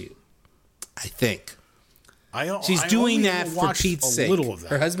prostitute. I think she's doing that for Pete's sake. Little of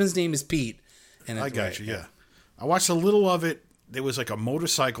that. Her husband's name is Pete. And I got you. Yeah. I watched a little of it. There was like a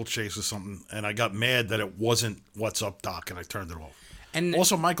motorcycle chase or something, and I got mad that it wasn't What's Up, Doc, and I turned it off. And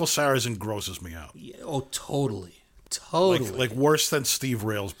also, Michael Sarrazin grosses me out. Oh, totally. Totally. Like worse than Steve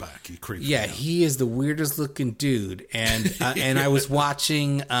Railsback. He creeps me out. He is the weirdest looking dude. And and I was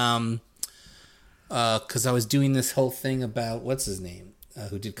watching because I was doing this whole thing about what's his name,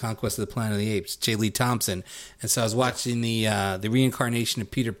 who did Conquest of the Planet of the Apes, J. Lee Thompson, and so I was watching the reincarnation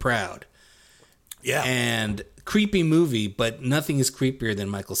of Peter Proud. Yeah, and creepy movie, but nothing is creepier than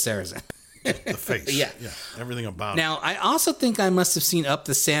Michael Sarrazin. The face. Yeah, everything about it. Now, I also think I must have seen Up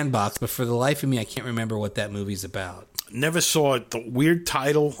the Sandbox, but for the life of me, I can't remember what that movie's about. Never saw it. The weird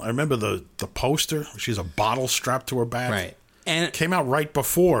title. I remember the poster. She has a bottle strapped to her back. Right, and it came out right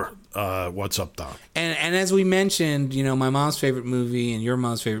before What's Up, Doc? And as we mentioned, my mom's favorite movie and your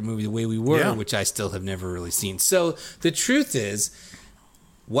mom's favorite movie, The Way We Were, which I still have never really seen. So the truth is,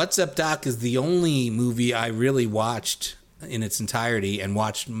 What's Up, Doc is the only movie I really watched in its entirety and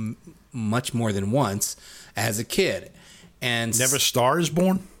watched much more than once as a kid. And never Star is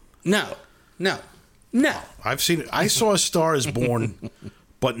Born? No. I've seen it. I saw A Star is Born,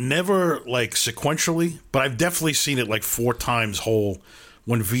 but never like sequentially. But I've definitely seen it like 4 times whole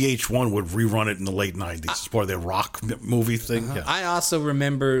when VH1 would rerun it in the late 90s. It's part of their rock movie thing. Yeah. I also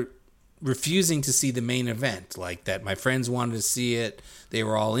remember refusing to see the main event, like that. My friends wanted to see it. They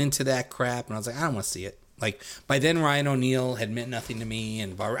were all into that crap. And I was like, I don't want to see it. Like, by then, Ryan O'Neal had meant nothing to me.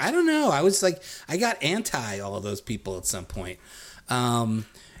 And I don't know. I was like, I got anti all of those people at some point. And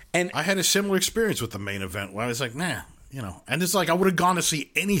I had a similar experience with the main event where I was like, nah, And it's like, I would have gone to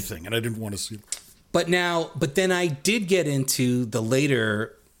see anything, and I didn't want to see it. But then I did get into the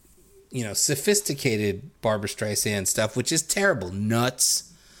later, sophisticated Barbra Streisand stuff, which is terrible.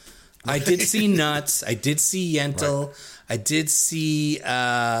 Nuts. I did see Nuts. I did see Yentl. Right. I did see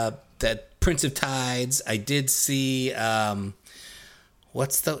that Prince of Tides. I did see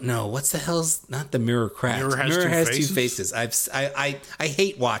what's the hell's not the Mirror Crash. Mirror has two faces. I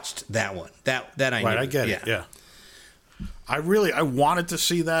hate watched that one. That I right. knew. I get it. Yeah. I wanted to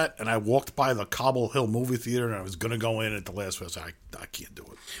see that, and I walked by the Cobble Hill movie theater, and I was going to go in at the last minute. I can't do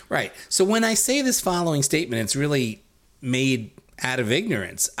it. Right. So when I say this following statement, it's really made out of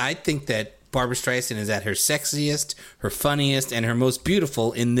ignorance. I think that Barbra Streisand is at her sexiest, her funniest, and her most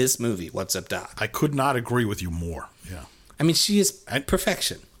beautiful in this movie, What's Up, Doc? I could not agree with you more. Yeah. I mean, she is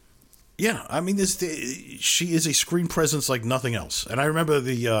perfection. Yeah. I mean, she is a screen presence like nothing else. And I remember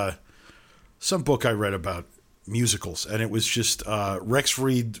some book I read about musicals, and it was just Rex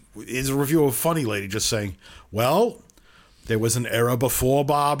Reed is a review of Funny Lady just saying, well, there was an era before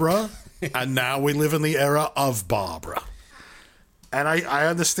Barbara, and now we live in the era of Barbara. And I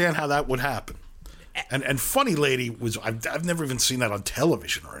understand how that would happen. And Funny Lady was, I've never even seen that on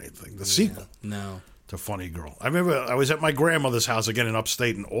television or anything, the sequel. No. To Funny Girl. I remember I was at my grandmother's house again in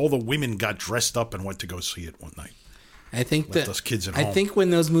upstate, and all the women got dressed up and went to go see it one night. I think Left those kids at home. I think when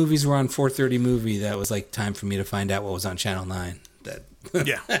those movies were on 4:30 movie, that was like time for me to find out what was on Channel 9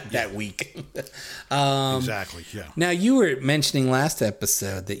 that week. Exactly. Yeah. Now, you were mentioning last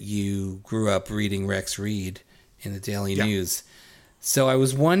episode that you grew up reading Rex Reed in the Daily News. So I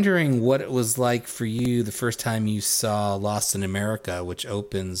was wondering what it was like for you the first time you saw Lost in America, which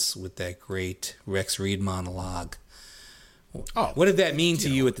opens with that great Rex Reed monologue. Oh, what did that mean to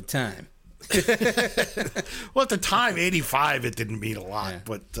you at the time? Well, at the time, 85, it didn't mean a lot,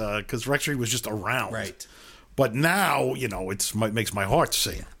 but because Rex Reed was just around. Right. But now, it makes my heart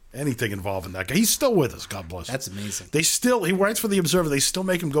sing. Anything involving that guy. He's still with us, God bless him. That's amazing. He writes for The Observer. They still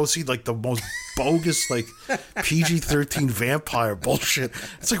make him go see like the most bogus, like PG-13 vampire bullshit.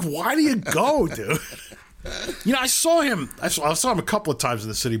 It's like, why do you go, dude? I saw him. I saw him a couple of times in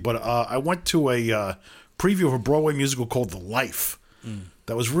the city, but I went to a preview of a Broadway musical called The Life.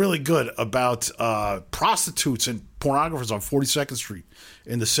 That was really good about prostitutes and pornographers on 42nd Street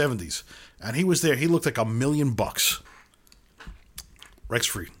in the 70s. And he was there. He looked like $1 million.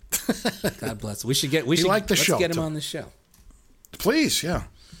 Rex Reed. God bless. Let's get him on the show. Please, yeah.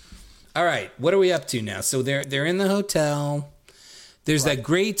 All right, what are we up to now? So they're in the hotel. There's that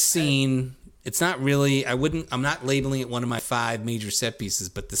great scene. It's not really. I'm not labeling it one of my 5 major set pieces,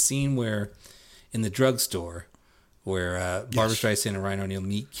 but the scene where in the drugstore where Barbra Streisand and Ryan O'Neal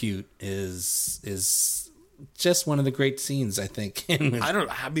meet cute is just one of the great scenes, I think.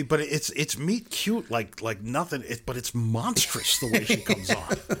 But it's meet cute like nothing. But it's monstrous the way she comes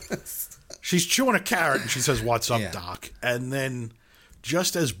on. She's chewing a carrot and she says, "What's up, Doc?" And then,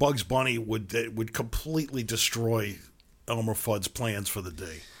 just as Bugs Bunny would completely destroy Elmer Fudd's plans for the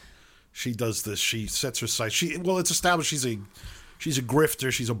day, she does this. She sets her sights. It's established she's a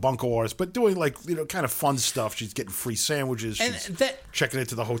grifter. She's a bunco artist, but doing kind of fun stuff. She's getting free sandwiches. She's checking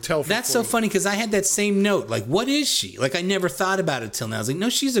into the hotel. That's so funny because I had that same note. Like, what is she? Like, I never thought about it till now. I was like, no,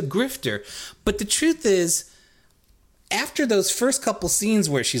 she's a grifter. But the truth is, after those first couple scenes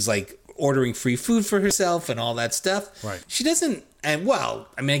where she's like ordering free food for herself and all that stuff, right? She doesn't. And well,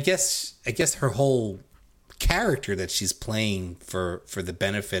 I mean, I guess her whole character that she's playing for the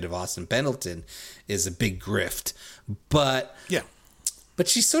benefit of Austin Pendleton is a big grift, but yeah. But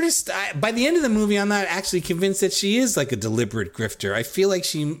she sort of, by the end of the movie, I'm not actually convinced that she is like a deliberate grifter. I feel like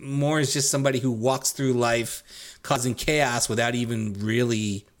she more is just somebody who walks through life causing chaos without even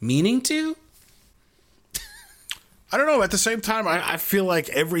really meaning to. I don't know. At the same time, I feel like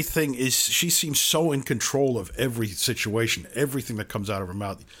everything is, she seems so in control of every situation, everything that comes out of her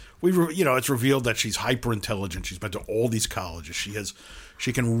mouth. It's revealed that she's hyper intelligent. She's been to all these colleges.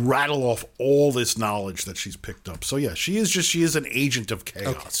 She can rattle off all this knowledge that she's picked up. So yeah, she is an agent of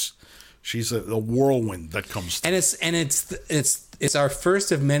chaos. Okay. She's a whirlwind that comes through. And it's our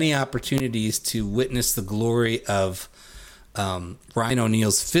first of many opportunities to witness the glory of Ryan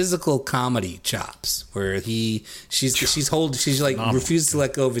O'Neal's physical comedy chops, where she's like refuses to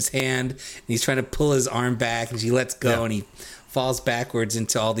let go of his hand, and he's trying to pull his arm back, and she lets go, and he falls backwards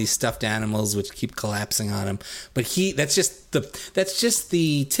into all these stuffed animals which keep collapsing on him. But that's just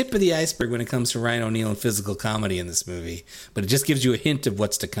the tip of the iceberg when it comes to Ryan O'Neal and physical comedy in this movie. But it just gives you a hint of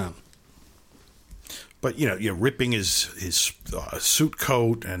what's to come. But ripping his suit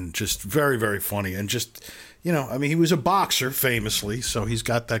coat, and just very, very funny, and just he was a boxer famously, so he's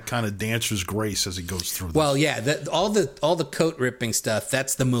got that kind of dancer's grace as he goes through this. Well, yeah, all the coat ripping stuff,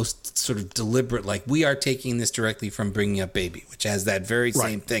 that's the most sort of deliberate, like, we are taking this directly from Bringing Up Baby, which has that very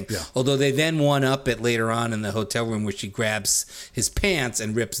same thing. Yeah. Although they then one up it later on in the hotel room where she grabs his pants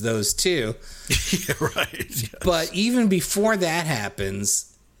and rips those too. Yeah, right. Yes. But even before that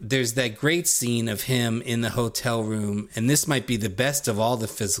happens, there's that great scene of him in the hotel room, and this might be the best of all the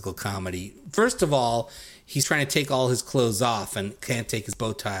physical comedy. First of all, he's trying to take all his clothes off and can't take his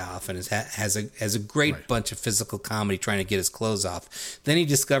bow tie off, and has a great bunch of physical comedy trying to get his clothes off. Then he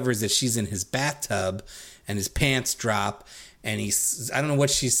discovers that she's in his bathtub, and his pants drop, and I don't know what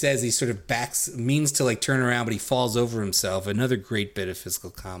she says. He sort of means to like turn around, but he falls over himself. Another great bit of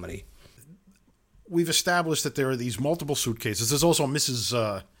physical comedy. We've established that there are these multiple suitcases. There's also Mrs.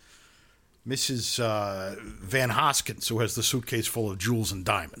 Van Hoskins, who has the suitcase full of jewels and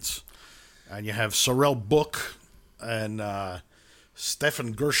diamonds. And you have Sorrel Book and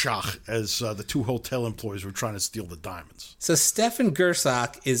Stefan Gershach as the two hotel employees who are trying to steal the diamonds. So Stefan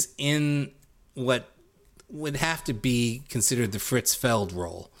Gershach is in what would have to be considered the Fritz Feld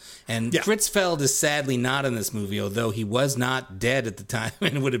role. And Fritz Feld is sadly not in this movie, although he was not dead at the time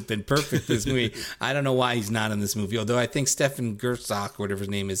and would have been perfect for this movie. I don't know why he's not in this movie, although I think Stefan Gershach, or whatever his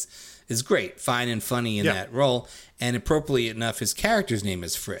name is great, fine and funny in that role. And appropriately enough, his character's name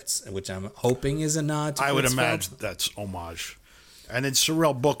is Fritz, which I'm hoping is a nod to Fritz would Feld. imagine that's homage. And then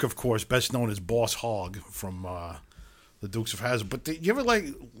Sorrel Book, of course, best known as Boss Hogg from the Dukes of Hazzard. But did you ever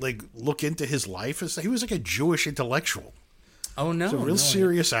like look into his life? He was like a Jewish intellectual. Oh, no. He's a real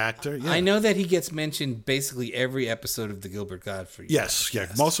serious actor. Yeah. I know that he gets mentioned basically every episode of the Gilbert Gottfried. Yes,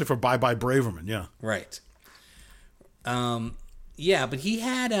 mostly for Bye Bye Braverman, yeah. Right. Yeah, but he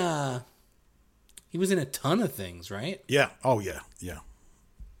had he was in a ton of things, right? Yeah. Oh, yeah.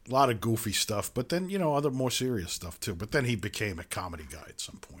 A lot of goofy stuff, but then, other more serious stuff too. But then he became a comedy guy at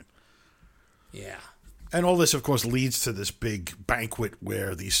some point. Yeah. And all this, of course, leads to this big banquet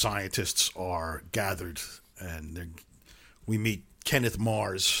where these scientists are gathered, and we meet Kenneth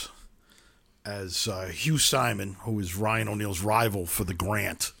Mars as Hugh Simon, who is Ryan O'Neal's rival for the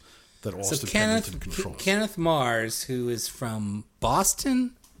grant that Austin Pendleton controls. Kenneth Mars, who is from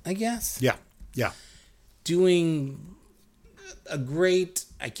Boston, I guess? Yeah. Doing a great,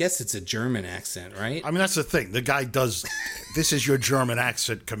 I guess it's a German accent, right? I mean, that's the thing. The guy does, this is your German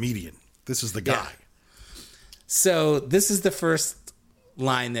accent comedian. This is the guy. Yeah. So this is the first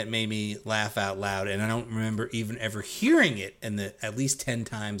line that made me laugh out loud, and I don't remember even ever hearing it in the at least 10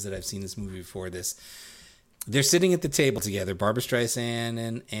 times that I've seen this movie before this. They're sitting at the table together, Barbra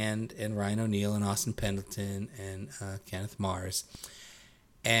Streisand and Ryan O'Neal and Austin Pendleton and Kenneth Mars.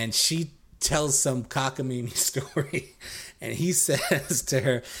 And she tells some cockamamie story, and he says to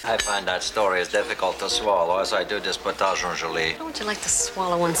her, I find that story is difficult to swallow as I do this potage en gelée. How would you like to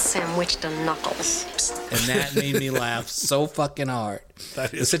swallow one sandwich to knuckles? And that made me laugh so fucking hard.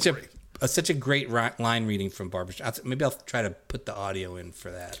 That is such a great line reading from Barbra. Maybe I'll try to put the audio in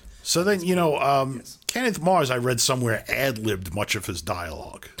for that. So then, Kenneth Mars, I read somewhere, ad-libbed much of his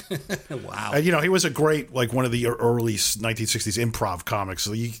dialogue. Wow. And, he was a great, one of the early 1960s improv comics.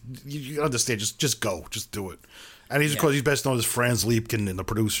 So you understand, just go, just do it. And of course, he's best known as Franz Liebken and the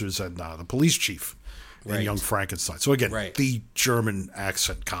producers and the police chief in Young Frankenstein. So again, the German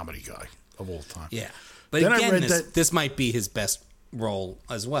accent comedy guy of all time. Yeah. But Then I again, read that- this might be his best role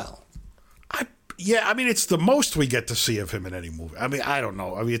as well. I mean, it's the most we get to see of him in any movie. I mean, I don't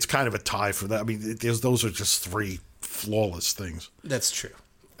know. I mean, it's kind of a tie for that. I mean, those are just three flawless things. That's true.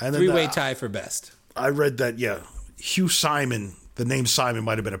 And then Three-way tie for best. I read that, Hugh Simon, the name Simon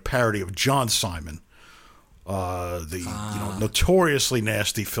might have been a parody of John Simon, notoriously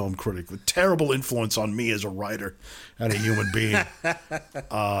nasty film critic with terrible influence on me as a writer and a human being,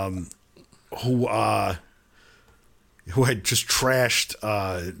 who had just trashed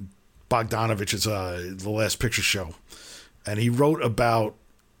Bogdanovich's The Last Picture Show. And he wrote about,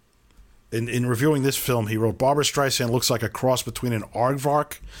 in reviewing this film, he wrote, Barbra Streisand looks like a cross between an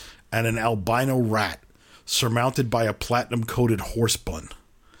aardvark and an albino rat, surmounted by a platinum-coated horse bun.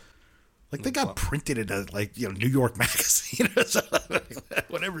 Like, they got printed in a, New York Magazine or something like that,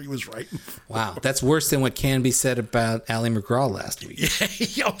 whatever he was writing. Wow, that's worse than what can be said about Ally McGraw last week.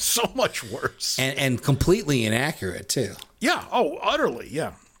 Yeah, so much worse. And completely inaccurate, too. Yeah, utterly,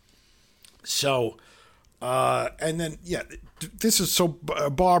 yeah. So, and then, this is so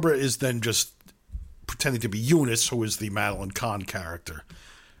Barbara is then just pretending to be Eunice, who is the Madeline Kahn character.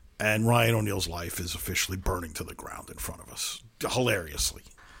 And Ryan O'Neal's life is officially burning to the ground in front of us, hilariously.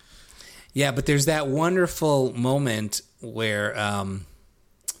 Yeah, but there's that wonderful moment where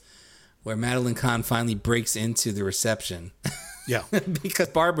Madeline Kahn finally breaks into the reception. Yeah. Because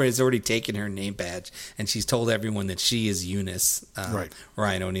Barbara has already taken her name badge, and she's told everyone that she is Eunice, right.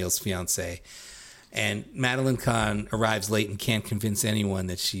 Ryan O'Neal's fiancée. And Madeline Kahn arrives late and can't convince anyone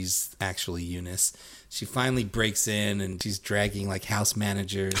that she's actually Eunice. She finally breaks in, and she's dragging like house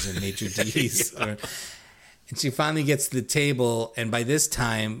managers and maitre d's. And she finally gets to the table, and by this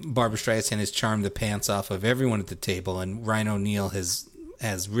time, Barbra Streisand has charmed the pants off of everyone at the table, and Ryan O'Neal has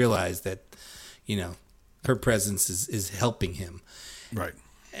realized that, her presence is helping him. Right.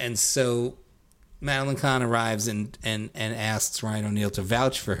 And so Madeline Kahn arrives and asks Ryan O'Neal to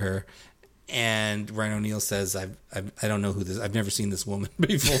vouch for her. And Ryan O'Neal says, I don't know who this, I've never seen this woman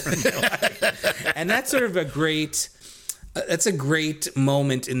before in my life. And that's sort of a great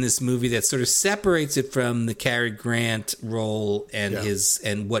moment in this movie that sort of separates it from the Cary Grant role and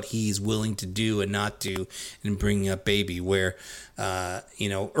and what he's willing to do and not do in bringing up Baby, where,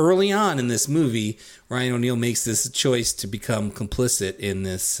 early on in this movie, Ryan O'Neal makes this choice to become complicit in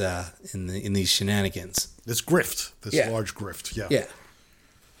this, in these shenanigans. This grift, large grift. Yeah. Yeah.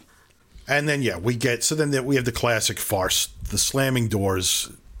 And then, we have the classic farce, the slamming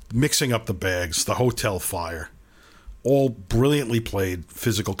doors, mixing up the bags, the hotel fire, all brilliantly played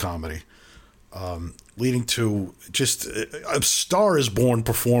physical comedy, leading to just a Star is Born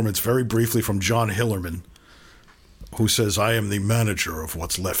performance very briefly from John Hillerman, who says, I am the manager of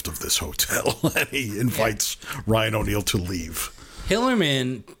what's left of this hotel. And he invites Ryan O'Neal to leave.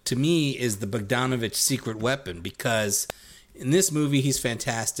 Hillerman, to me, is the Bogdanovich secret weapon, because in this movie, he's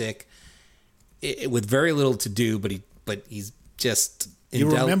fantastic. With very little to do, but he's just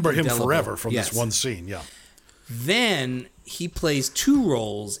you remember him indelible. forever from this one scene. Then he plays two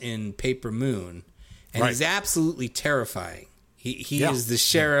roles in Paper Moon, and he's absolutely terrifying. He is the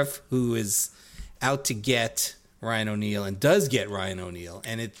sheriff who is out to get Ryan O'Neal and does get Ryan O'Neal,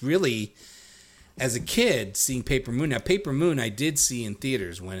 and it really, as a kid, seeing Paper Moon. Now, Paper Moon I did see in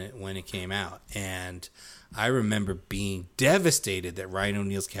theaters when it came out, and I remember being devastated that Ryan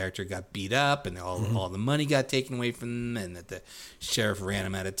O'Neal's character got beat up and all the money got taken away from him, and that the sheriff ran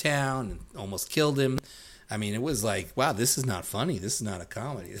him out of town and almost killed him. I mean, it was like, wow, this is not funny. This is not a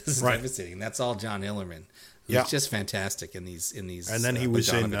comedy. This is devastating. And that's all John Hillerman. He's just fantastic in these. And then he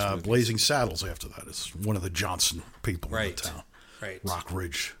was in Blazing Saddles after that. As one of the Johnson people in the town. Right. Rock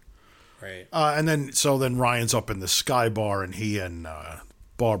Ridge. Right. And then Ryan's up in the Sky Bar, and he and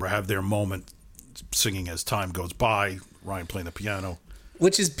Barbara have their moment, singing As Time Goes By, Ryan playing the piano.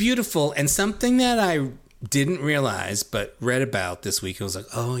 Which is beautiful, and something that I didn't realize but read about this week. I was like,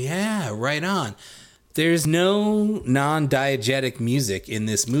 oh yeah, right on. There's no non-diegetic music in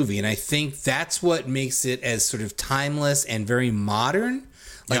this movie, and I think that's what makes it as sort of timeless and very modern.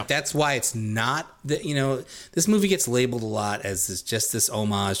 That's why it's not that, this movie gets labeled a lot as this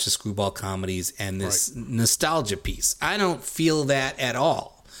homage to screwball comedies and this nostalgia piece. I don't feel that at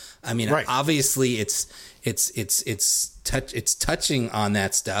all. I mean, obviously it's touching on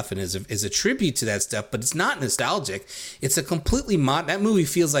that stuff and is a tribute to that stuff, but it's not nostalgic. It's a completely that movie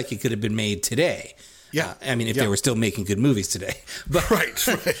feels like it could have been made today. Yeah, I mean, if they were still making good movies today, but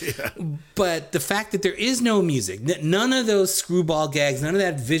but the fact that there is no music, none of those screwball gags, none of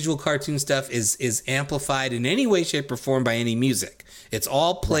that visual cartoon stuff is amplified in any way, shape, or form by any music. It's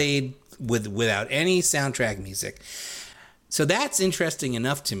all played without any soundtrack music. So that's interesting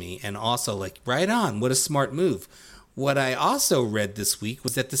enough to me, and also like, right on, what a smart move. What I also read this week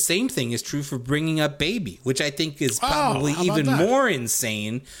was that the same thing is true for Bringing Up Baby, which I think is probably how about even that? more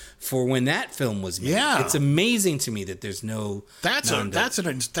insane for when that film was made. Yeah. It's amazing to me that there's no... That's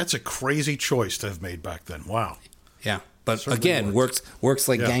a crazy choice to have made back then. Wow. Yeah, but Certainly again, works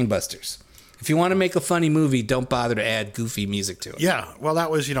like Yeah. gangbusters. If you want to make a funny movie, don't bother to add goofy music to it. Yeah, well, that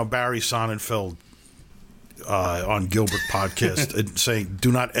was Barry Sonnenfeld on Gilbert podcast and saying,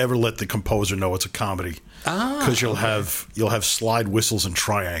 "Do not ever let the composer know it's a comedy, because you'll have slide whistles and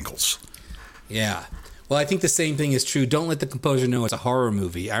triangles." Yeah. Well, I think the same thing is true. Don't let the composer know it's a horror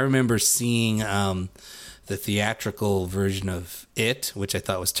movie. I remember seeing the theatrical version of It, which I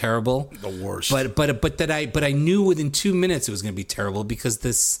thought was terrible. The worst. But I knew within 2 minutes it was going to be terrible because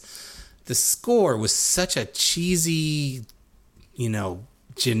the score was such a cheesy,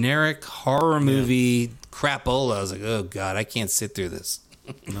 generic horror movie crapola. I was like, oh God, I can't sit through this.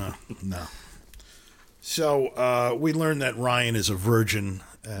 No. So we learned that Ryan is a virgin,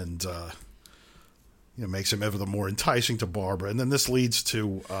 and makes him ever the more enticing to Barbara. And then this leads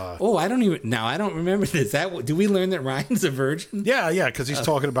to I don't remember this. Do we learn that Ryan's a virgin? yeah, because he's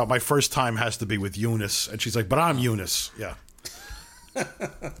talking about my first time has to be with Eunice, and she's like, but I'm Eunice. Yeah.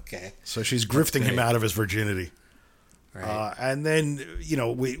 Okay. So she's grifting him out of his virginity. Right. And then,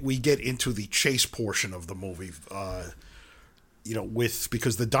 we get into the chase portion of the movie,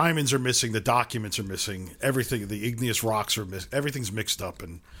 because the diamonds are missing, the documents are missing, everything, the igneous rocks are missing, everything's mixed up,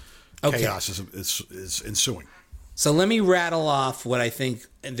 and chaos is ensuing. So let me rattle off what I think.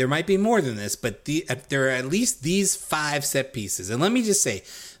 And there might be more than this, but there are at least these 5 set pieces. And let me just say,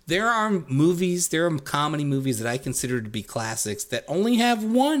 there are comedy movies that I consider to be classics that only have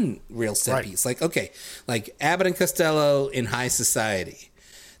one real set piece. Like Abbott and Costello in High Society.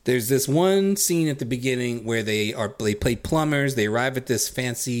 There's this one scene at the beginning where they play plumbers. They arrive at this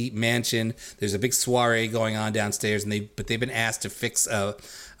fancy mansion. There's a big soiree going on downstairs, but they've been asked to fix a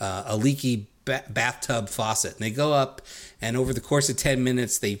leaky bathtub faucet. And they go up, and over the course of 10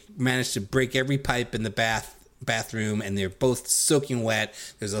 minutes, they manage to break every pipe in the bathroom, and they're both soaking wet.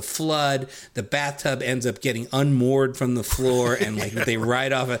 There's a flood. The bathtub ends up getting unmoored from the floor, and they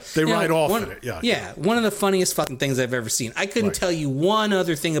ride off it. They ride off in it, yeah. Yeah, one of the funniest fucking things I've ever seen. I couldn't tell you one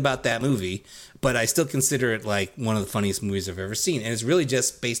other thing about that movie, but I still consider it like one of the funniest movies I've ever seen, and it's really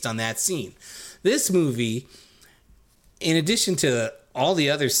just based on that scene. This movie, in addition to all the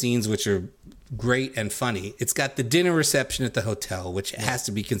other scenes, which are great and funny, it's got the dinner reception at the hotel, which has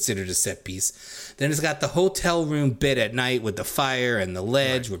to be considered a set piece. Then it's got the hotel room bit at night with the fire and the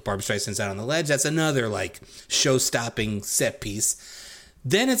ledge, where Barbra Streisand's out on the ledge. That's another show-stopping set piece.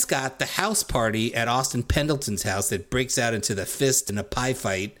 Then it's got the house party at Austin Pendleton's house that breaks out into the fist and a pie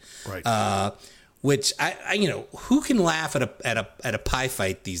fight. Right. Which who can laugh at a pie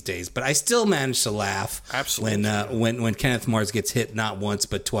fight these days? But I still manage to laugh. Absolutely. When Kenneth Mars gets hit not once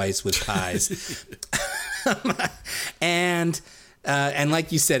but twice with pies. and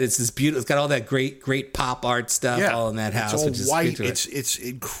like you said, it's this beautiful. It's got all that great pop art stuff all in that house. It's all white. It's It's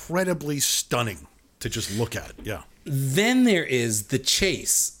incredibly stunning to just look at. Yeah. Then there is the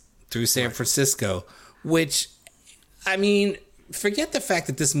chase through San Francisco, which, forget the fact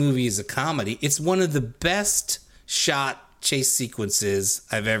that this movie is a comedy. It's one of the best shot chase sequences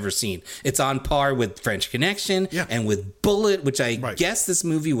I've ever seen. It's on par with French Connection and with Bullet, which I guess this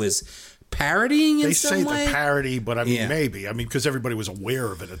movie was parodying in some way. They say the parody, but maybe. Because everybody was aware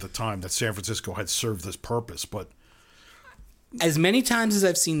of it at the time that San Francisco had served this purpose. But as many times as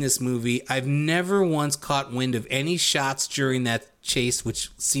I've seen this movie, I've never once caught wind of any shots during that chase which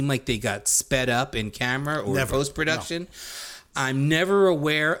seemed like they got sped up in camera or post-production. No. I'm never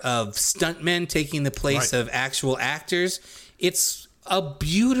aware of stuntmen taking the place of actual actors. It's a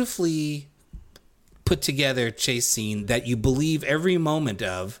beautifully put together chase scene that you believe every moment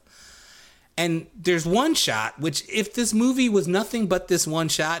of. And there's one shot, which if this movie was nothing but this one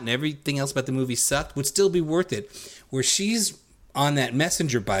shot and everything else about the movie sucked, would still be worth it, where she's on that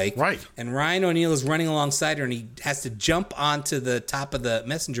messenger bike. Right. And Ryan O'Neal is running alongside her, and he has to jump onto the top of the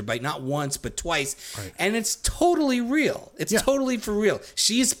messenger bike, not once, but twice. Right. And it's totally real. It's totally for real.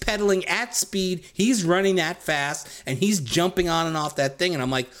 She's pedaling at speed. He's running that fast, and he's jumping on and off that thing. And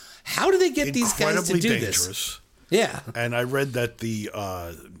I'm like, how do they get these guys to do dangerous. This? Yeah. And I read that the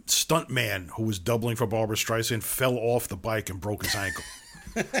stuntman who was doubling for Barbra Streisand fell off the bike and broke his ankle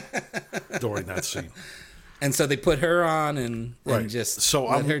during that scene. And so they put her on and just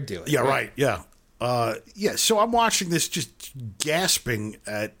let her do it. Yeah, right. Yeah. So I'm watching this just gasping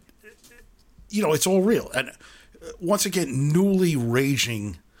at, it's all real. And once again, newly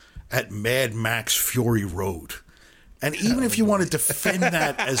raging at Mad Max Fury Road. And even if you want to defend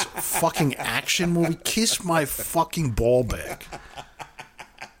that as fucking action movie, kiss my fucking ball bag.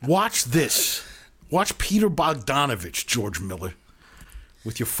 Watch this. Watch Peter Bogdanovich, George Miller,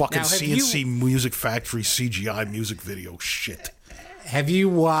 with your fucking Now, CNC Music Factory CGI music video shit. Have you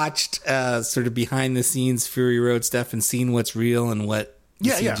watched sort of behind the scenes Fury Road stuff and seen what's real and what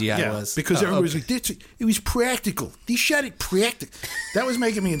CGI was? Because everybody's like, it was practical. They shot it practical. That was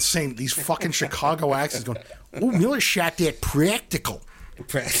making me insane. These fucking Chicago accents going, oh, Miller shot that practical.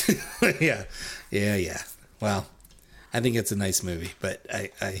 Yeah. Well, I think it's a nice movie, but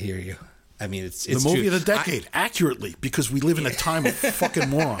I hear you. I mean, it's the movie true. of the decade, accurately, because we live in a time of fucking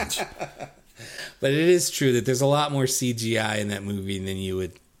morons. But it is true that there's a lot more CGI in that movie than you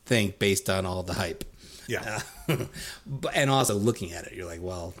would think based on all the hype. Yeah. And also looking at it, you're like,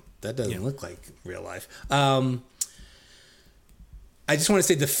 well, that doesn't look like real life. I just want to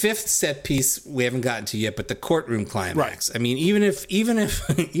say the fifth set piece we haven't gotten to yet, but the courtroom climax. Right. I mean, even if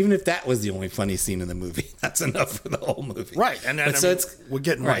that was the only funny scene in the movie, that's enough for the whole movie. Right. And then, we're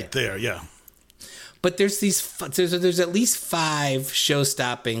getting right there, yeah. But there's at least 5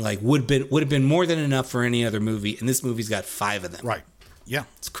 show-stopping, like would have been more than enough for any other movie, and this movie's got 5 of them. Right. Yeah.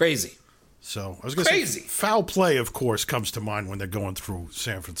 It's crazy. So I was going to say, Foul Play, of course, comes to mind when they're going through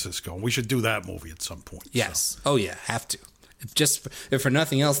San Francisco. We should do that movie at some point. Yes. So. Oh yeah, have to. If for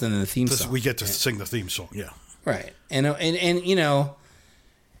nothing else than the theme song. We get to sing the theme song. Yeah. Right. And you know,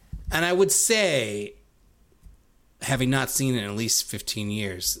 and I would say, having not seen it in at least 15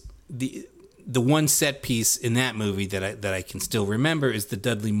 years, the one set piece in that movie that I can still remember is the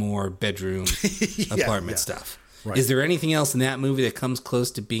Dudley Moore bedroom apartment stuff. Right. Is there anything else in that movie that comes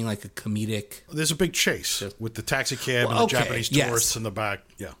close to being like a comedic? There's a big chase with the taxi cab and the Japanese tourists in the back.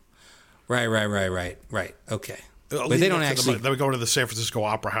 Yeah. Right. Okay. But they don't actually. Then we go to the San Francisco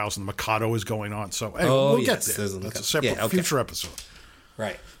Opera House and the Mikado is going on. So we'll get there. That's a separate future episode.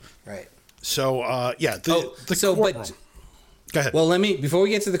 Right. So the courtroom. Go ahead. Well, before we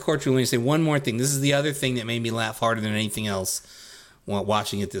get to the courtroom, let me say one more thing. This is the other thing that made me laugh harder than anything else while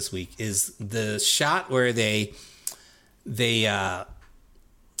watching it this week is the shot where the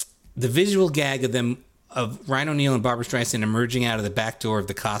visual gag of Ryan O'Neal and Barbara Streisand emerging out of the back door of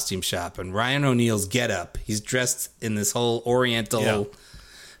the costume shop, and Ryan O'Neal's getup. He's dressed in this whole Oriental. Yeah.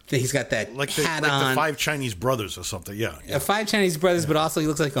 He's got that hat on. The 5 Chinese brothers or something. Yeah. 5 Chinese brothers, but also he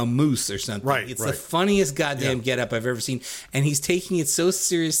looks like a moose or something. Right. It's the funniest goddamn getup I've ever seen, and he's taking it so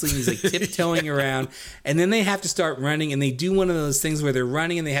seriously. He's like tiptoeing around, and then they have to start running, and they do one of those things where they're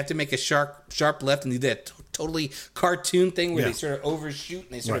running and they have to make a sharp left, and they do that totally cartoon thing where they sort of overshoot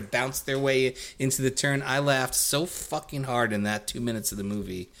and they sort of bounce their way into the turn. I laughed so fucking hard in that 2 minutes of the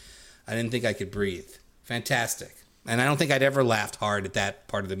movie. I didn't think I could breathe. Fantastic. And I don't think I'd ever laughed hard at that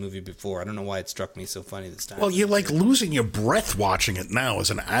part of the movie before. I don't know why it struck me so funny this time. Well, you're like losing your breath watching it now as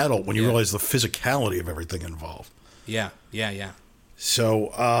an adult when you realize the physicality of everything involved. Yeah.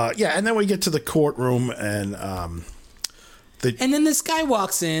 So, and then we get to the courtroom and... and then this guy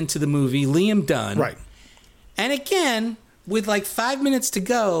walks into the movie, Liam Dunn. Right. And again, with like 5 minutes to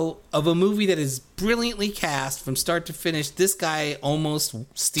go of a movie that is brilliantly cast from start to finish, this guy almost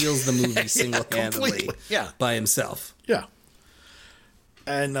steals the movie single-handedly by himself. Yeah.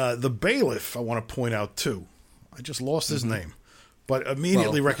 And the bailiff, I want to point out, too. I just lost his name. But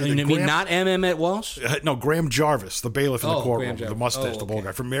immediately recognized... You mean not M.M. Walsh? No, Graham Jarvis, the bailiff in the courtroom, the mustache, the bald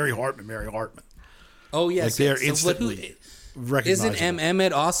guy, from Mary Hartman. Oh, yes. Like they're instantly... Isn't M.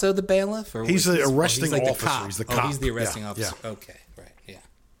 Emmett also the bailiff? Or he's the arresting officer. He's the cop. He's the arresting officer. Yeah. Okay, right, yeah.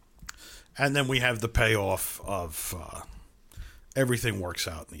 And then we have the payoff of everything works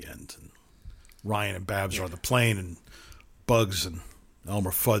out in the end. And Ryan and Babs are on the plane, and Bugs and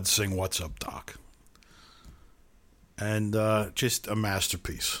Elmer Fudd sing "What's Up, Doc?" And just a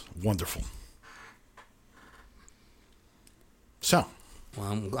masterpiece. Wonderful. So. Well,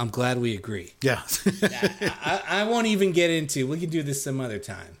 I'm glad we agree. Yeah. I won't even get into, we can do this some other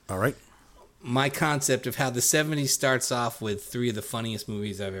time. All right. My concept of how the 70s starts off with 3 of the funniest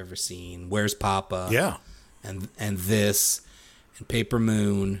movies I've ever seen. Where's Papa? Yeah. And this, and Paper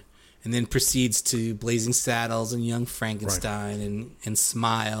Moon, and then proceeds to Blazing Saddles and Young Frankenstein and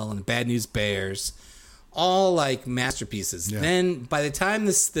Smile and Bad News Bears. All like masterpieces. Yeah. Then by the time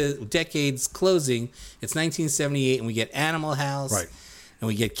the decade's closing, it's 1978 and we get Animal House. Right. And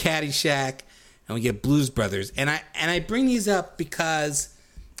we get Caddyshack, and we get Blues Brothers. And I bring these up because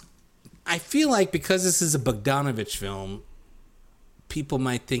I feel like because this is a Bogdanovich film, people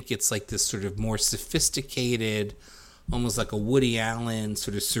might think it's like this sort of more sophisticated, almost like a Woody Allen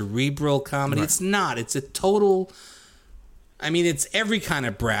sort of cerebral comedy. Right. It's not. It's a total... I mean, it's every kind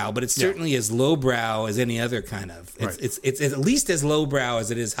of brow, but it's certainly as lowbrow as any other kind of. It's at least as lowbrow as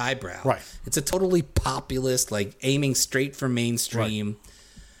it is highbrow. Right. It's a totally populist, like aiming straight for mainstream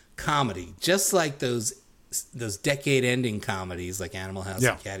comedy, just like those decade-ending comedies like Animal House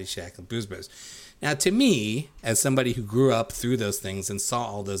and Caddyshack and Blues Brothers. Now, to me, as somebody who grew up through those things and saw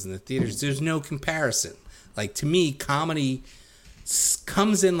all those in the theaters, there's no comparison. Like, to me, comedy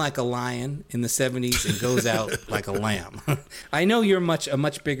comes in like a lion in the 70s and goes out like a lamb. I know you're a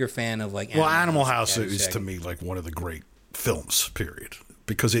much bigger fan of like Animal House is to me like one of the great films, period,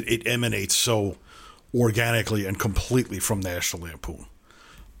 because it emanates so organically and completely from National Lampoon.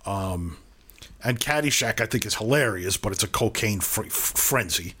 And Caddyshack, I think, is hilarious, but it's a cocaine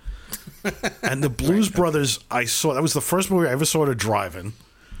frenzy. And the Blues Brothers, that was the first movie I ever saw at a drive-in.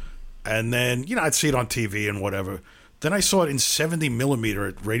 And then, I'd see it on TV and whatever. Then I saw it in 70 millimeter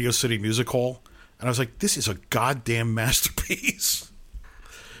at Radio City Music Hall, and I was like, "This is a goddamn masterpiece."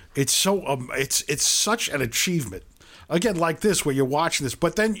 It's so it's such an achievement. Again, like this, where you're watching this,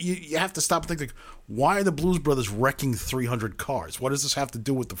 but then you have to stop and think, like, why are the Blues Brothers wrecking 300 cars? What does this have to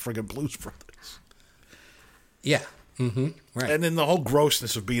do with the friggin' Blues Brothers? Yeah. Mm-hmm. Right. And then the whole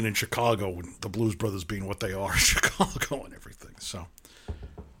grossness of being in Chicago and the Blues Brothers being what they are in Chicago and everything. So,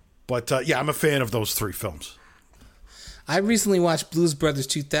 but I'm a fan of those three films. I recently watched Blues Brothers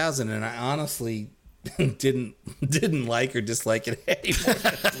 2000, and I honestly didn't like or dislike it anymore.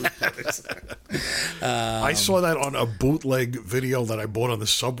 I saw that on a bootleg video that I bought on the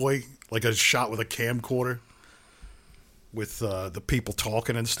subway, like a shot with a camcorder with the people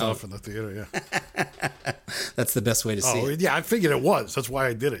talking and stuff in the theater. Yeah, that's the best way to see it. Yeah, I figured it was. That's why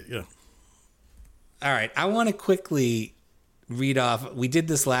I did it. Yeah. All right, I want to quickly read off. We did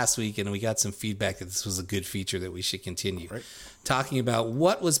this last week, and we got some feedback that this was a good feature that we should continue. Right. Talking about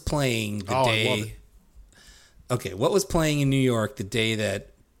what was playing the day. I love it. Okay, what was playing in New York the day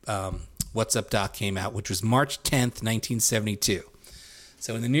that What's Up Doc came out, which was March 10th, 1972.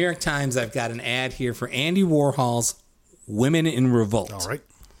 So in the New York Times, I've got an ad here for Andy Warhol's Women in Revolt. All right.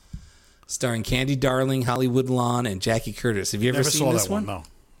 Starring Candy Darling, Hollywood Lawn, and Jackie Curtis. Have you ever seen this one? No.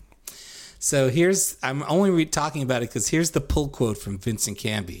 So I'm only talking about it because here's the pull quote from Vincent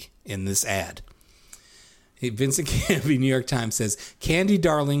Canby in this ad. Vincent Canby, New York Times, says, Candy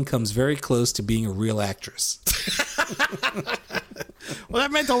Darling comes very close to being a real actress. Well,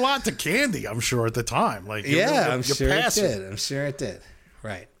 that meant a lot to Candy, I'm sure, at the time. Like, I'm sure it did. I'm sure it did.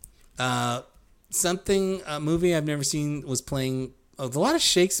 Right. A movie I've never seen was playing. A lot of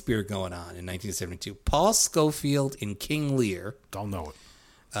Shakespeare going on in 1972. Paul Scofield in King Lear. Don't know it.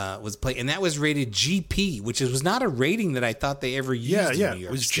 Was playing, and that was rated GP, which was not a rating that I thought they ever used in New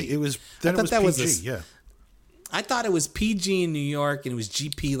York State. It was PG, I thought it was PG in New York, and it was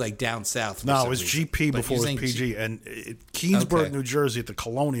GP like down south. No, it was GP before it was PG. And Keensburg, New Jersey, at the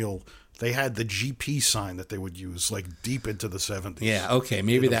Colonial, they had the GP sign that they would use like deep into the 70s. Yeah, okay,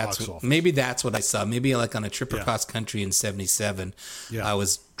 maybe that's what I saw. Maybe like on a trip across country in '77, I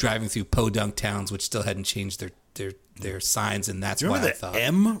was driving through podunk towns which still hadn't changed their signs, and that's why I thought.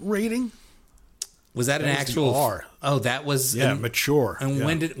 M rating? Was that an actual R? Oh, that was mature. And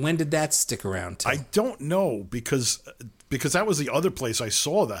when did that stick around? To? I don't know because that was the other place I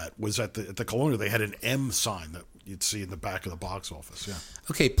saw that was at the Colonial. They had an M sign that you'd see in the back of the box office. Yeah.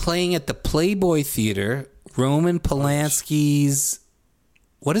 Okay, playing at the Playboy Theater, Roman Polanski's.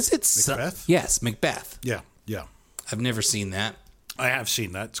 What is it? Macbeth? Yes, Macbeth. Yeah. I've never seen that. I have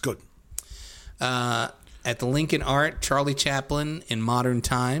seen that. It's good. At the Lincoln Art, Charlie Chaplin in Modern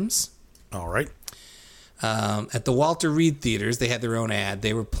Times. All right. At the Walter Reed Theaters, they had their own ad.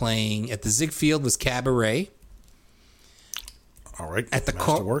 They were playing at the Ziegfeld was Cabaret. All right. At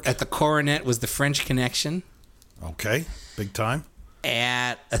the Coronet was the French Connection. Okay, big time.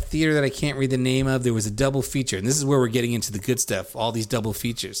 At a theater that I can't read the name of, there was a double feature, and this is where we're getting into the good stuff. All these double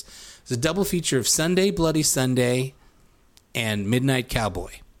features. There's a double feature of Sunday Bloody Sunday and Midnight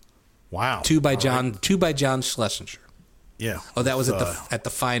Cowboy. Wow. Two by John Schlesinger. Yeah. Oh, that was at the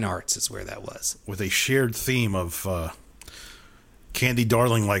Fine Arts is where that was. With a shared theme of Candy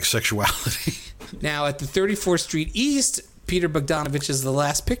Darling-like sexuality. Now, at the 34th Street East, Peter Bogdanovich's The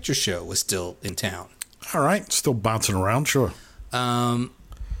Last Picture Show was still in town. All right. Still bouncing around, sure.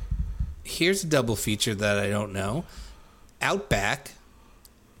 Here's a double feature that I don't know. Outback,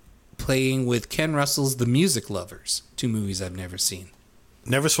 playing with Ken Russell's The Music Lovers. Two movies I've never seen.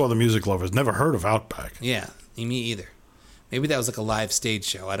 Never saw The Music Lovers. Never heard of Outback. Yeah, me either. Maybe that was like a live stage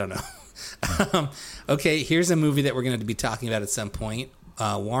show. I don't know. Okay, here's a movie that we're going to be talking about at some point.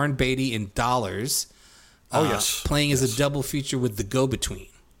 Warren Beatty in Dollars. Yes. Playing as a double feature with The Go-Between.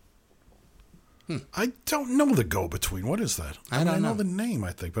 I don't know the go-between. What is that? I don't know the name,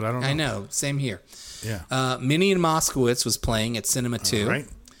 I think, but I don't know. I know. Same here. Yeah. Minnie and Moskowitz was playing at Cinema 2. Right.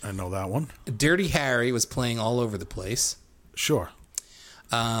 I know that one. Dirty Harry was playing all over the place. Sure.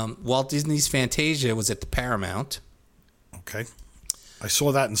 Walt Disney's Fantasia was at the Paramount. Okay. I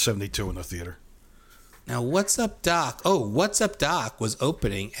saw that in 72 in the theater. Now, What's Up Doc? Oh, What's Up Doc was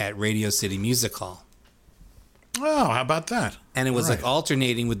opening at Radio City Music Hall. Oh, how about that? And it was All like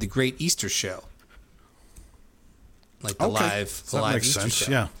alternating with the Great Easter Show. Like the live makes Easter sense.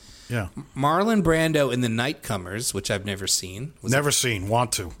 show. Yeah. Marlon Brando in The Nightcomers, which I've never seen. Was Never seen.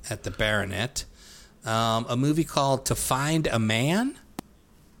 Want to. at the Baronet. A movie called To Find a Man.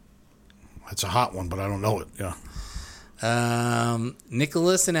 It's a hot one, but I don't know it. Yeah.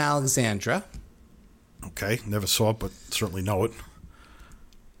 Nicholas and Alexandra. Okay. Never saw it, but certainly know it.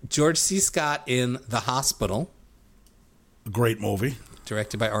 George C. Scott in The Hospital, A great movie.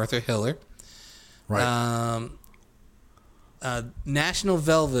 directed by Arthur Hiller. Right. National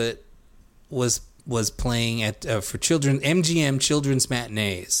Velvet was playing at for children MGM Children's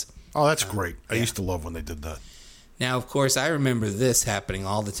Matinees. Oh, that's great. I used to love when they did that. Now, of course, I remember this happening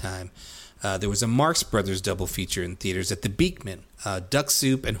all the time. There was a Marx Brothers double feature in theaters at the Beekman, Duck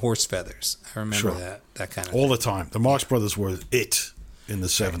Soup and Horse Feathers. I remember Sure. that kind of All thing. the time. The Marx Brothers were it in the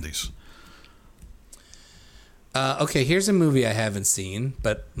 70s. Okay, here's a movie I haven't seen,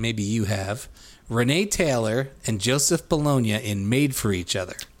 but maybe you have. Renee Taylor and Joseph Bologna in Made for Each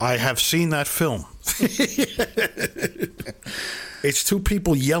Other. I have seen that film. It's two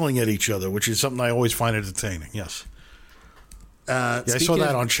people yelling at each other, which is something I always find entertaining. Yes. I saw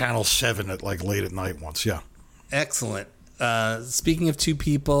that on Channel 7 at like late at night once. Yeah. Excellent. Speaking of two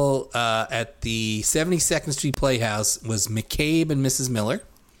people, at the 72nd Street Playhouse was McCabe and Mrs. Miller.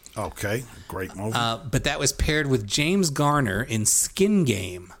 Okay. Great movie. But that was paired with James Garner in Skin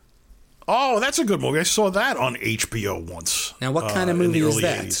Game. Oh, that's a good movie. I saw that on HBO once. Now, what kind of in movie the is early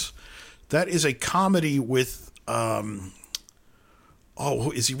that? 80s. That is a comedy with,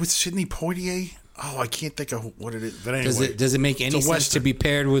 is he with Sidney Poitier? Oh, I can't think of what it is. But anyway. Does it make any it's a sense to Western. be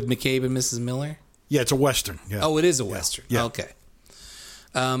paired with McCabe and Mrs. Miller? Yeah, it's a Western. Yeah. Oh, it is a Western. Yeah. Okay.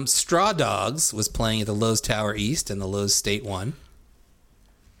 Straw Dogs was playing at the Lowe's Tower East and the Lowe's State One.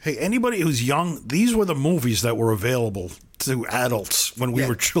 Hey, anybody who's young, these were the movies that were available to adults when we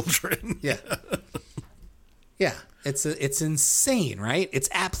were children. Yeah. Yeah. It's insane, right? It's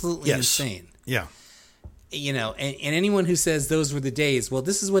absolutely insane. Yeah. You know, and anyone who says those were the days, well,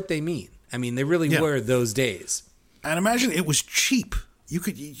 this is what they mean. I mean, they really were those days. And imagine it was cheap.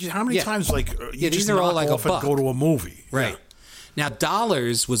 How many times you these just are all knock like a off and buck. go to a movie. Right. Now,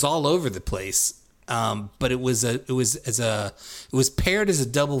 Dollars was all over the place, but it was paired as a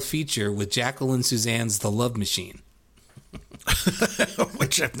double feature with Jacqueline Suzanne's The Love Machine.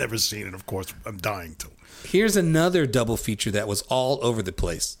 Which I've never seen, and of course I'm dying to. Here's another double feature that was all over the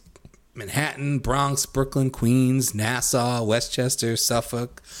place. Manhattan, Bronx, Brooklyn, Queens, Nassau, Westchester,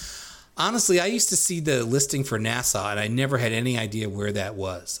 Suffolk. Honestly, I used to see the listing for Nassau, and I never had any idea where that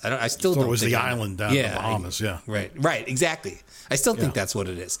was. I still Thought don't it was think the I know. island down in the Bahamas. Right, exactly. I still think that's what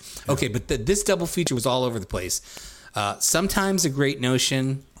it is. Okay, but this double feature was all over the place. Sometimes a Great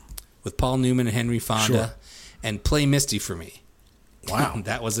Notion with Paul Newman and Henry Fonda, and Play Misty for Me. Wow.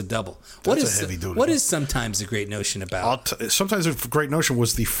 That was a double. That's a heavy duty. What is Sometimes a Great Notion about? Sometimes a Great Notion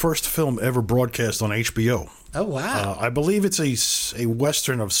was the first film ever broadcast on HBO. Oh, wow. I believe it's a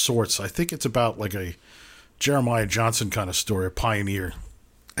Western of sorts. I think it's about like a Jeremiah Johnson kind of story, a pioneer.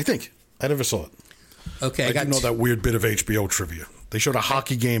 I think. I never saw it. Okay, I do know that weird bit of HBO trivia. They showed a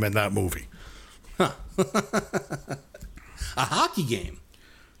hockey game in that movie. A hockey game?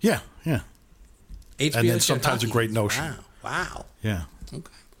 Yeah. HBO And then showed Sometimes a hockey Great games. Notion. Wow. Yeah.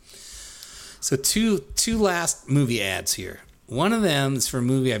 Okay. So two last movie ads here. One of them is for a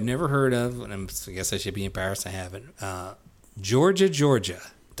movie I've never heard of, and I guess I should be embarrassed I haven't. Georgia, Georgia.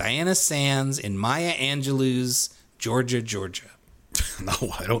 Diana Sands in Maya Angelou's Georgia, Georgia. No,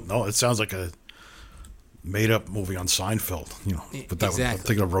 I don't know. It sounds like a made-up movie on Seinfeld, But that Exactly. I'm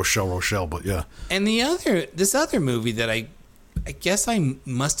thinking of Rochelle, but yeah. And this other movie that I guess I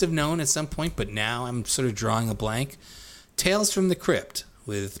must have known at some point, but now I'm sort of drawing a blank. Tales from the Crypt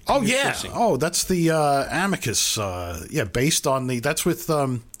with Oh Peter yeah. Cushing. Oh, that's the Amicus. Based on that's with Is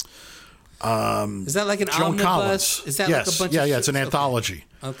that like an Joan omnibus? Collins. Is that yes. like a bunch yeah, of yeah, it's an shit? anthology.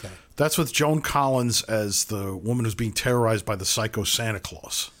 Okay. That's with Joan Collins as the woman who's being terrorized by the psycho Santa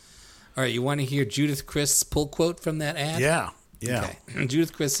Claus. All right, you want to hear Judith Christ's pull quote from that ad? Yeah. Okay.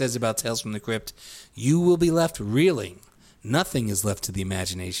 Judith Christ says about Tales from the Crypt, "You will be left reeling Nothing is left to the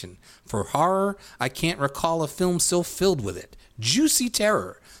imagination. For horror, I can't recall a film so filled with it. Juicy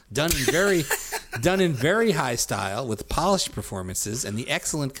terror, done in very high style with polished performances and the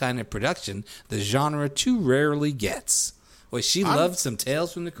excellent kind of production the genre too rarely gets. Boy, she loved some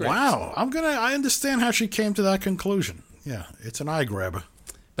Tales from the Crypt. Wow. I understand how she came to that conclusion. Yeah, it's an eye grabber.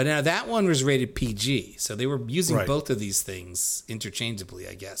 But now that one was rated PG, so they were using Right. both of these things interchangeably,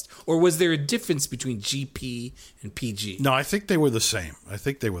 I guess. Or was there a difference between GP and PG? No, I think they were the same. I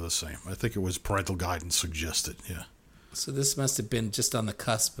think it was parental guidance suggested, yeah. So this must have been just on the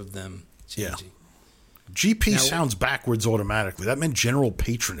cusp of them changing. GP Now- sounds backwards automatically. That meant general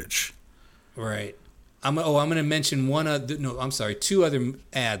patronage. Right. I'm going to mention two other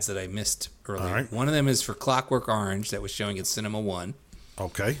ads that I missed earlier. All right. One of them is for Clockwork Orange that was showing at Cinema One.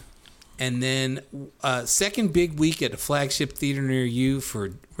 Okay. And then second big week at a flagship theater near you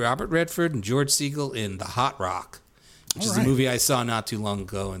for Robert Redford and George Segal in The Hot Rock, which is a movie I saw not too long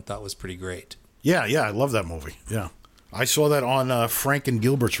ago and thought was pretty great. Yeah, I love that movie. Yeah. I saw that on Frank and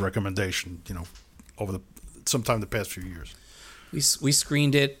Gilbert's recommendation, over sometime the past few years. We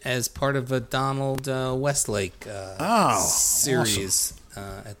screened it as part of a Donald Westlake series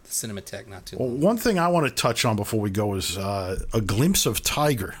at the Cinematheque not too long ago. One thing I want to touch on before we go is A Glimpse of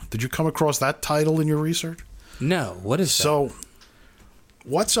Tiger. Did you come across that title in your research? No, what is that? So,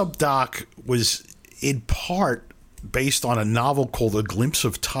 What's Up, Doc was in part based on a novel called A Glimpse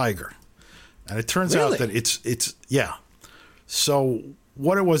of Tiger. And it turns out that it's yeah. So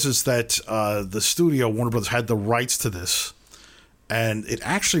what it was is that the studio, Warner Brothers, had the rights to this. And it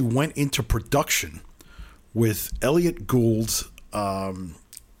actually went into production with Elliot Gould,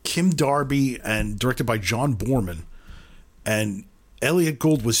 Kim Darby, and directed by John Borman. And Elliot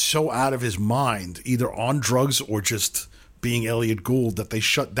Gould was so out of his mind, either on drugs or just being Elliot Gould, that they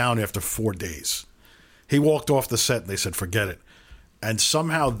shut down after 4 days. He walked off the set and they said, forget it. And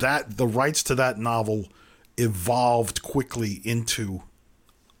somehow the rights to that novel evolved quickly into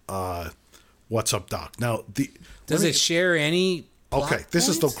What's Up, Doc. Now, does it share any plot Okay, this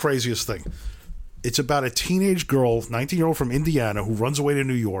is the points? craziest thing. It's about a teenage girl, 19-year-old from Indiana, who runs away to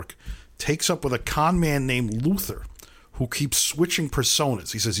New York, takes up with a con man named Luther, who keeps switching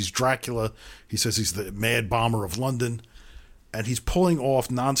personas. He says he's Dracula. He says he's the Mad Bomber of London. And he's pulling off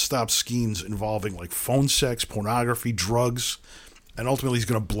nonstop schemes involving like phone sex, pornography, drugs, and ultimately he's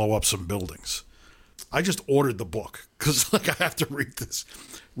going to blow up some buildings. I just ordered the book because I have to read this.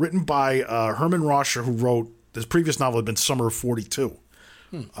 Written by Herman Roscher, who wrote his previous novel had been Summer of 42.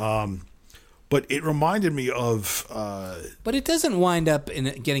 But it reminded me of... But it doesn't wind up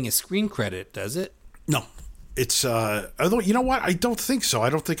in getting a screen credit, does it? No. It's... although, you know what? I don't think so. I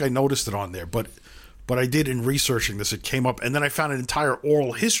don't think I noticed it on there. But I did in researching this. It came up. And then I found an entire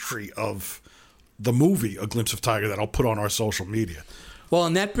oral history of the movie, A Glimpse of Tiger, that I'll put on our social media. Well,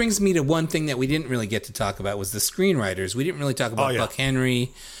 and that brings me to one thing that we didn't really get to talk about was the screenwriters. We didn't really talk about Buck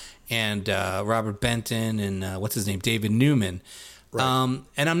Henry and Robert Benton and what's his name, David Newman. Right.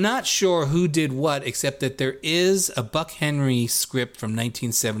 And I'm not sure who did what, except that there is a Buck Henry script from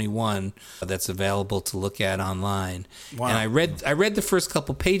 1971 that's available to look at online. Wow. And I read the first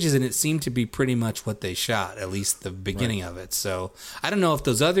couple pages, and it seemed to be pretty much what they shot, at least the beginning of it. So I don't know if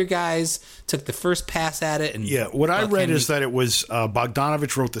those other guys took the first pass at it. And what I read is that it was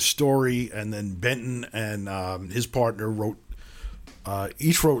Bogdanovich wrote the story, and then Benton and his partner wrote.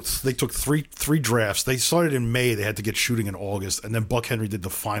 They took three drafts. They started in May. They had to get shooting in August, and then Buck Henry did the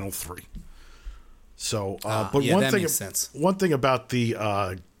final 3. So, but that makes sense. One thing about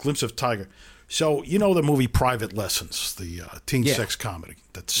the Glimpse of Tiger. So, you know the movie Private Lessons, the teen sex comedy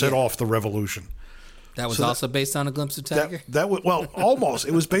that set off the revolution. That was also based on A Glimpse of Tiger? That was, well, almost.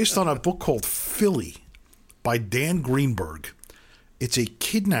 It was based on a book called Philly by Dan Greenberg. It's a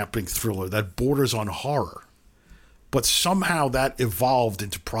kidnapping thriller that borders on horror. But somehow that evolved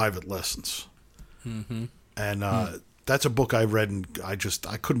into Private Lessons. Mm-hmm. And that's a book I read, and I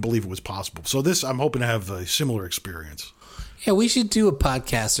couldn't believe it was possible. So I'm hoping to have a similar experience. Yeah, we should do a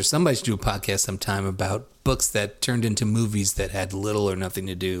podcast, or somebody should do a podcast sometime about books that turned into movies that had little or nothing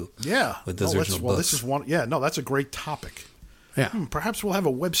to do with those original books. Well, this is one. Yeah, no, that's a great topic. Yeah. Perhaps we'll have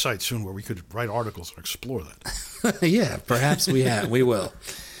a website soon where we could write articles and explore that. Yeah, perhaps we will.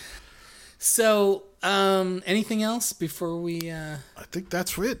 So, anything else before we... I think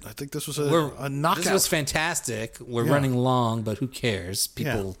that's it. I think this was a knockout. This was fantastic. We're running long, but who cares?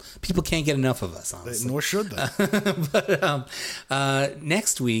 People can't get enough of us, honestly. Nor should they. But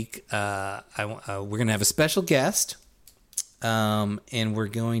next week, we're going to have a special guest, and we're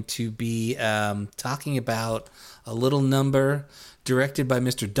going to be talking about a little number directed by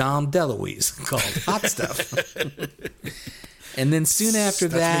Mr. Dom DeLuise called Hot Stuff. And then soon after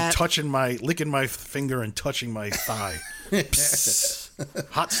That's me licking my finger and touching my thigh. Psst.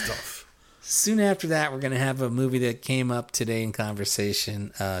 Hot Stuff. Soon after that, we're going to have a movie that came up today in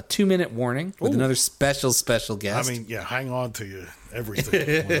conversation, 2 Minute Warning, with another special guest. I mean, yeah, hang on to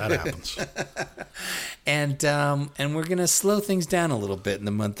everything when that happens. And we're going to slow things down a little bit in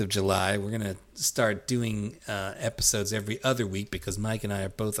the month of July. We're going to start doing episodes every other week because Mike and I are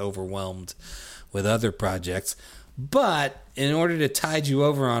both overwhelmed with other projects. But in order to tide you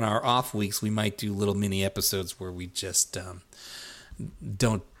over on our off weeks, we might do little mini episodes where we just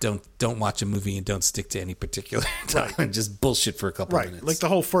don't watch a movie and don't stick to any particular time and just bullshit for a couple minutes. Like the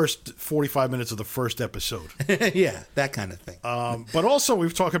whole first 45 minutes of the first episode. Yeah, that kind of thing. But also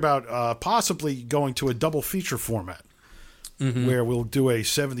we've talked about possibly going to a double feature format where we'll do a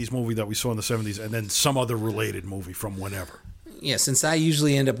 70s movie that we saw in the 70s and then some other related movie from whenever. Yeah, since I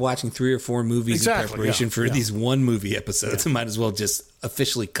usually end up watching 3 or 4 movies in preparation for these one movie episodes, I might as well just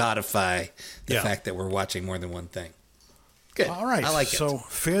officially codify the fact that we're watching more than one thing. Good. All right. I like it. So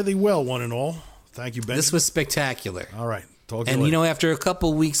fare thee well, one and all. Thank you, Ben. This was spectacular. All right. Talk to and you later. after a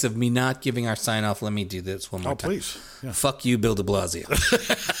couple weeks of me not giving our sign off, let me do this one more time. Oh, please. Yeah. Fuck you, Bill de Blasio.